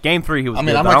much. Like Game 3, he was. I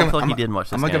mean, good, I don't feel like he did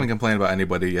much. I'm not going to complain about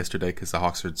anybody yesterday because the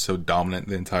Hawks were so dominant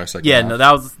the entire second. Yeah, half. no,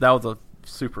 that was a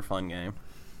super fun game.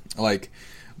 Like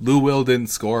Lou Will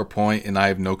didn't score a point, and I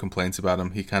have no complaints about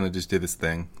him. He kind of just did his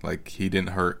thing. Like he didn't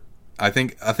hurt. I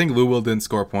think Lou Will didn't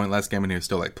score a point last game, and he was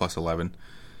still like plus 11.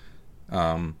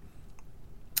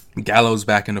 Gallo's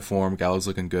back into form. Gallo's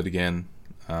looking good again.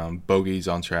 Bogey's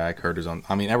on track. Herter's on.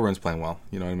 I mean, everyone's playing well.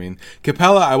 You know what I mean?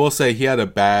 Capella, I will say, he had a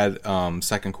bad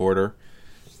second quarter.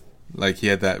 Like, he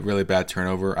had that really bad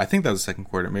turnover. I think that was the second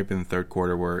quarter, maybe in the third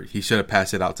quarter, where he should have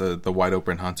passed it out to the wide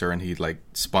open Hunter, and he like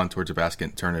spun towards the basket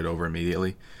and turned it over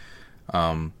immediately.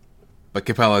 But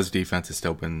Capella's defense has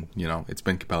still been, you know, it's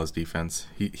been Capella's defense.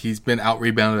 He's been out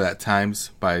rebounded at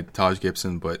times by Taj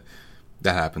Gibson, but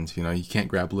that happens. You know, you can't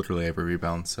grab literally every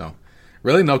rebound. So,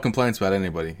 really, no complaints about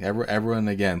anybody. Everyone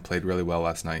again played really well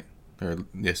last night or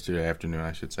yesterday afternoon,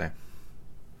 I should say.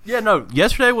 Yeah, no,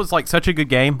 yesterday was like such a good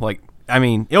game. Like, I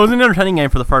mean, it was an entertaining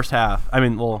game for the first half. I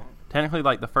mean, well, technically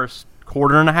like the first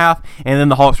quarter and a half, and then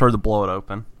the Hawks started to blow it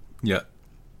open. Yeah.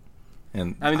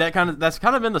 And I mean that's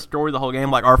kind of been the story of the whole game.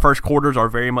 Like our first quarters are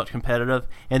very much competitive,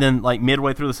 and then like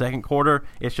midway through the second quarter,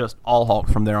 it's just all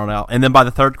Hawks from there on out. And then by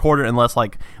the third quarter, unless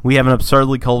like we have an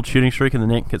absurdly cold shooting streak and the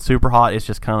Knicks get super hot, it's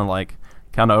just kind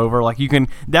of over. Like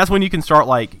that's when you can start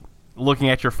like looking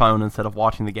at your phone instead of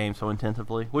watching the game so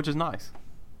intensively, which is nice.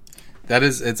 That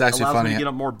is, it's actually allows funny. me to get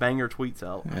up more banger tweets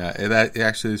out. Yeah, it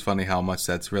actually is funny how much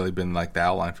that's really been like the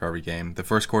outline for every game. The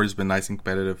first quarter's been nice and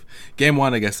competitive. Game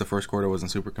 1, I guess the first quarter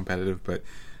wasn't super competitive, but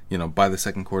by the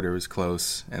second quarter it was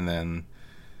close, and then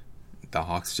the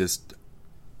Hawks just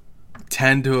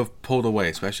tend to have pulled away,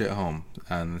 especially at home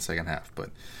in the second half. But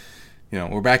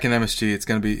we're back in MSG.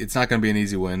 It's not gonna be an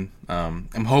easy win.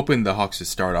 I'm hoping the Hawks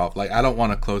just start off I don't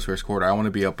want a close first quarter. I want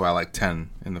to be up by 10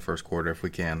 in the first quarter if we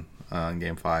can in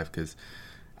Game 5, because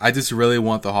I just really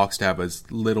want the Hawks to have as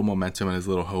little momentum and as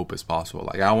little hope as possible.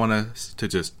 I want us to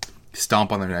just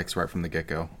stomp on their necks right from the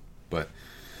get-go. But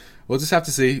we'll just have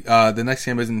to see. The next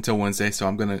game isn't until Wednesday, so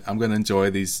I'm gonna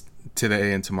enjoy these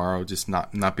today and tomorrow, just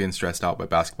not being stressed out by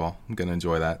basketball. I'm gonna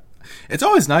enjoy that. It's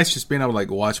always nice just being able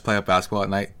to watch playoff basketball at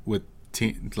night with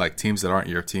teams that aren't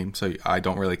your team, so I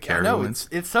don't really care who wins.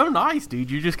 It's so nice, dude.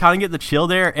 You just kind of get the chill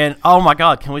there, and oh my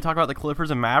god, can we talk about the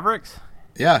Clippers and Mavericks?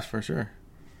 Yeah, for sure.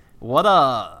 What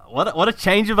a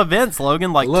change of events,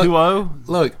 Logan. 2-0.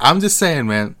 Look, I'm just saying,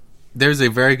 man. There's a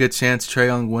very good chance Trae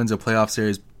Young wins a playoff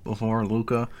series before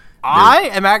Luka. I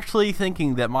am actually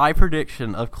thinking that my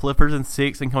prediction of Clippers in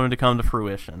 6 is going to come to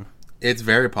fruition. It's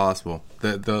very possible.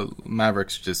 The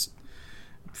Mavericks just,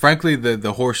 frankly,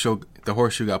 the horseshoe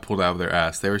got pulled out of their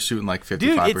ass. They were shooting 55%.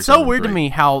 Dude, it's so weird to me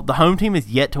how the home team is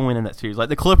yet to win in that series.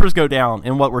 The Clippers go down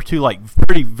in what were two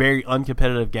pretty very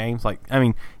uncompetitive games.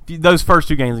 Those first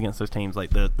 2 games against those teams,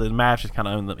 the match just kind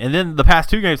of owned them. And then the past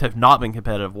 2 games have not been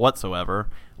competitive whatsoever.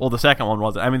 Well, the second one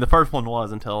wasn't. The first one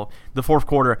was until the fourth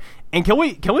quarter. And can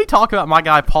we talk about my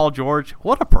guy Paul George?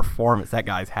 What a performance that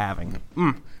guy's having.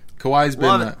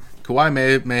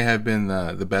 Kawhi may have been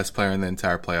the best player in the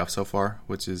entire playoff so far,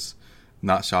 which is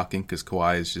not shocking because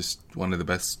Kawhi is just one of the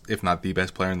best, if not the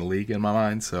best player in the league in my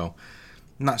mind. So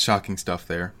not shocking stuff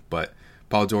there. But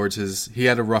Paul George he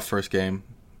had a rough first game,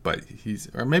 but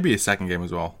or maybe his second game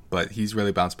as well. But he's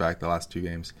really bounced back the last 2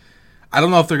 games. I don't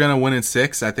know if they're going to win in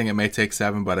 6. I think it may take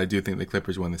 7, but I do think the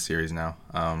Clippers win the series now,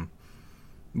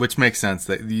 which makes sense.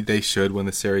 They should win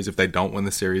the series. If they don't win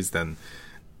the series, then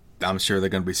I'm sure they're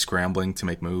going to be scrambling to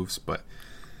make moves. But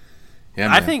yeah,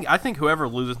 man. I think whoever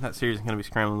loses in that series is going to be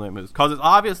scrambling to make moves, because it's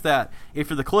obvious that if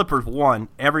you're the Clippers, one,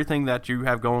 everything that you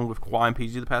have going with Kawhi and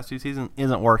PG the past 2 seasons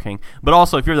isn't working. But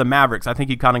also, if you're the Mavericks, I think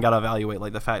you kind of got to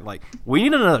evaluate the fact we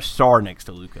need another star next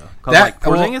to Luka, because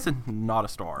Porzingis is not a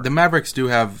star. The Mavericks do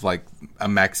have a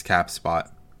max cap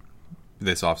spot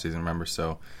this offseason, remember?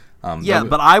 So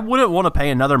but I wouldn't want to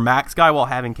pay another max guy while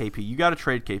having KP. You got to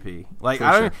trade KP.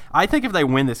 I think if they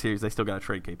win this series, they still got to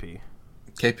trade KP.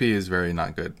 KP is very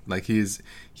not good. He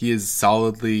is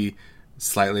solidly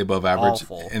slightly above average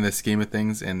in the scheme of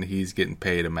things, and he's getting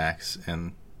paid a max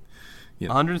and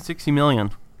 $160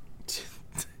 million.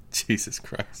 Jesus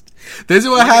Christ! This is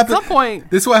what happens. At some point,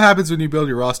 this is what happens when you build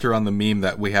your roster on the meme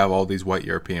that we have all these white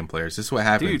European players. This is what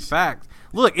happens. Dude, facts.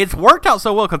 Look, it's worked out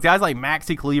so well because guys like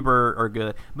Maxi Kleber are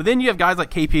good, but then you have guys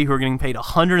like KP who are getting paid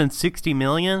 $160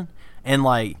 million, and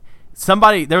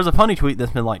there was a funny tweet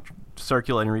that's been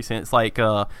circulating recently. It's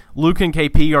Luka and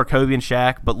KP are Kobe and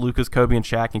Shaq, but Luka's Kobe and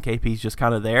Shaq, and KP's just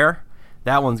kind of there.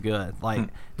 That one's good.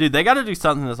 Dude, they got to do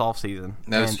something this offseason.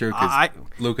 That's true, because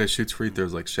Luka shoots free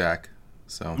throws like Shaq.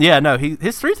 So yeah, no, his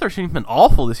 3-throw shooting's been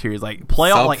awful this year. He's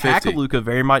playoff hack of Luka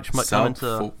very much coming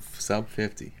to sub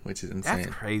 50, which is insane.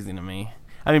 That's crazy to me.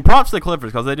 Props to the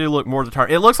Clippers because they do look more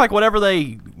determined. It looks like whatever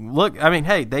they look.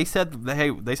 Hey, they said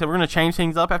we're going to change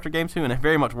things up after Game 2, and it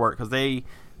very much worked because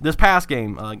this past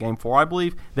game, Game 4, I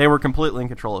believe, they were completely in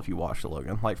control. If you watched it,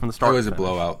 Logan, from the start. It was a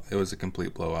blowout. It was a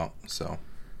complete blowout. So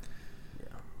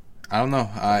yeah. I don't know.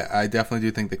 I definitely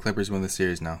do think the Clippers win the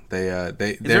series now.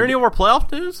 Is there any more playoff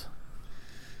news?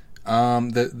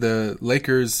 The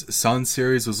Lakers Suns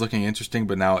series was looking interesting,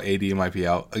 but now AD might be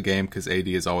out a game because AD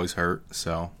is always hurt.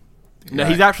 So no,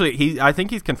 he's actually I think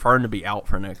he's confirmed to be out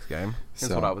for next game.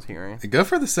 That's what I was hearing. Good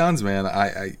for the Suns, man.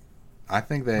 I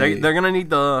think they're gonna need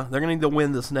to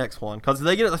win this next one because if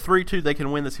they get it to 3-2, they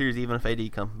can win the series even if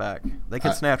AD comes back. They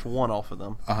can snatch one off of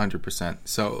them. 100%.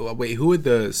 So wait, who would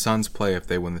the Suns play if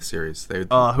they win the series?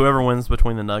 Whoever wins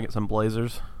between the Nuggets and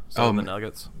Blazers. So the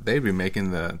Nuggets. They'd be making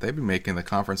the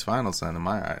conference finals then, in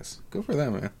my eyes. Good for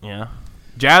them, man. Yeah.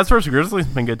 Jazz versus Grizzlies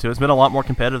has been good too. It's been a lot more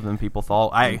competitive than people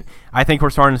thought. I think we're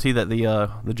starting to see that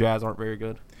the Jazz aren't very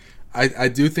good. I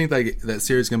do think that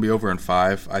series is going to be over in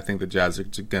 5. I think the Jazz are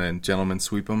going to gentleman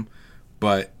sweep them,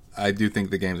 but I do think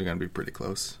the games are going to be pretty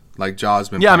close. Jaw's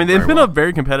been it's been a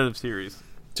very competitive series.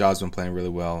 Jaw's been playing really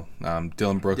well.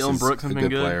 Dillon Brooks is a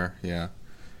good player. Yeah.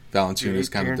 Valanciunas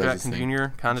kind of does his thing. Jr.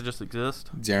 kind of just exists.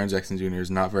 Jaren Jackson Jr.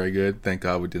 is not very good. Thank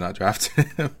God we did not draft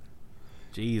him.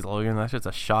 Jeez, Logan, that's just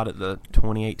a shot at the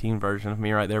 2018 version of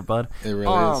me right there, bud. It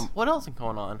really is. What else is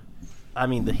going on? I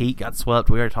mean, the Heat got swept.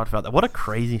 We already talked about that. What a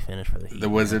crazy finish for the Heat. The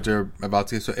Wizards are about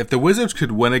to. So if the Wizards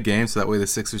could win a game, so that way the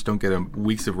Sixers don't get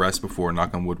weeks of rest before,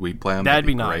 knock on wood, we play them. That'd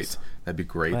be great. nice. That'd be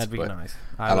great. That'd be nice.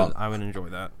 I would enjoy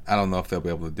that. I don't know if they'll be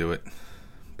able to do it,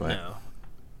 but no.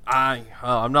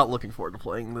 I'm not looking forward to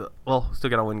playing. Still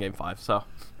got to win Game 5. So,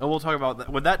 and we'll talk about that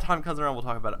when that time comes around. We'll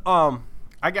talk about it.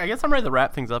 I guess I'm ready to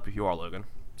wrap things up. If you are, Logan.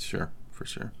 Sure, for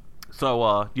sure.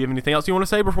 So, do you have anything else you want to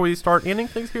say before we start ending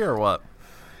things here, or what?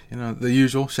 The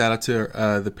usual. Shout out to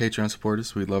the Patreon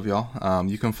supporters. We love y'all.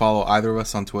 You can follow either of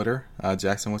us on Twitter.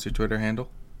 Jackson, what's your Twitter handle?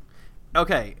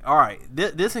 Okay, all right.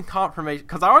 This in confirmation,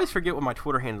 because I always forget what my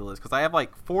Twitter handle is, because I have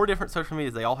like 4 different social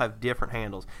medias. They all have different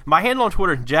handles. My handle on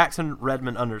Twitter is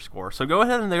JacksonRedmond_. So go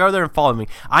ahead and go there and follow me.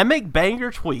 I make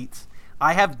banger tweets.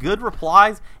 I have good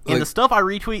replies, and the stuff I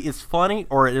retweet is funny,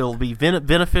 or it'll be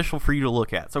beneficial for you to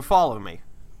look at. So follow me.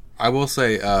 I will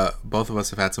say, both of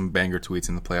us have had some banger tweets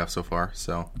in the playoffs so far.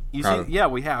 So we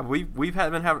have. We've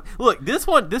been having. Look, this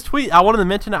tweet I wanted to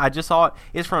mention. I just saw it.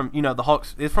 It's from the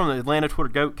Hawks. It's from the Atlanta Twitter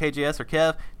goat KJS or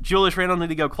Kev. Julius Randle need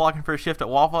to go clocking for a shift at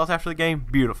Waffle House after the game.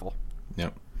 Beautiful.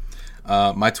 Yep.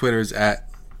 My Twitter is at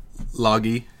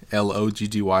Loggy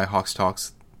LOGGY Hawks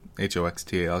Talks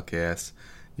HOXTALKS.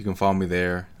 You can follow me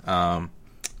there.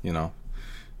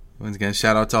 Once again,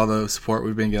 shout out to all the support.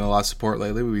 We've been getting a lot of support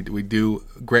lately. We do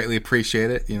greatly appreciate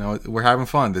it. We're having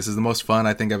fun. This is the most fun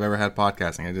I think I've ever had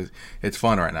podcasting. It's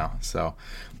fun right now. So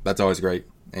that's always great.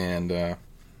 And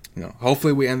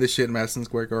hopefully we end this shit in Madison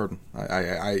Square Garden.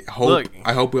 I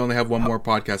hope we only have one more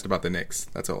podcast about the Knicks.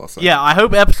 That's all I'll say. Yeah, I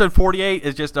hope episode 48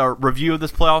 is just a review of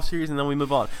this playoff series, and then we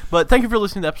move on. But thank you for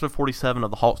listening to episode 47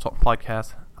 of the Hawks Talk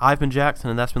podcast. I've been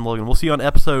Jackson, and that's been Logan. We'll see you on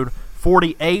episode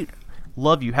 48.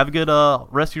 Love you. Have a good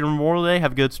rest of your Memorial Day.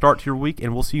 Have a good start to your week,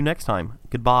 and we'll see you next time.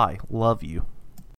 Goodbye. Love you.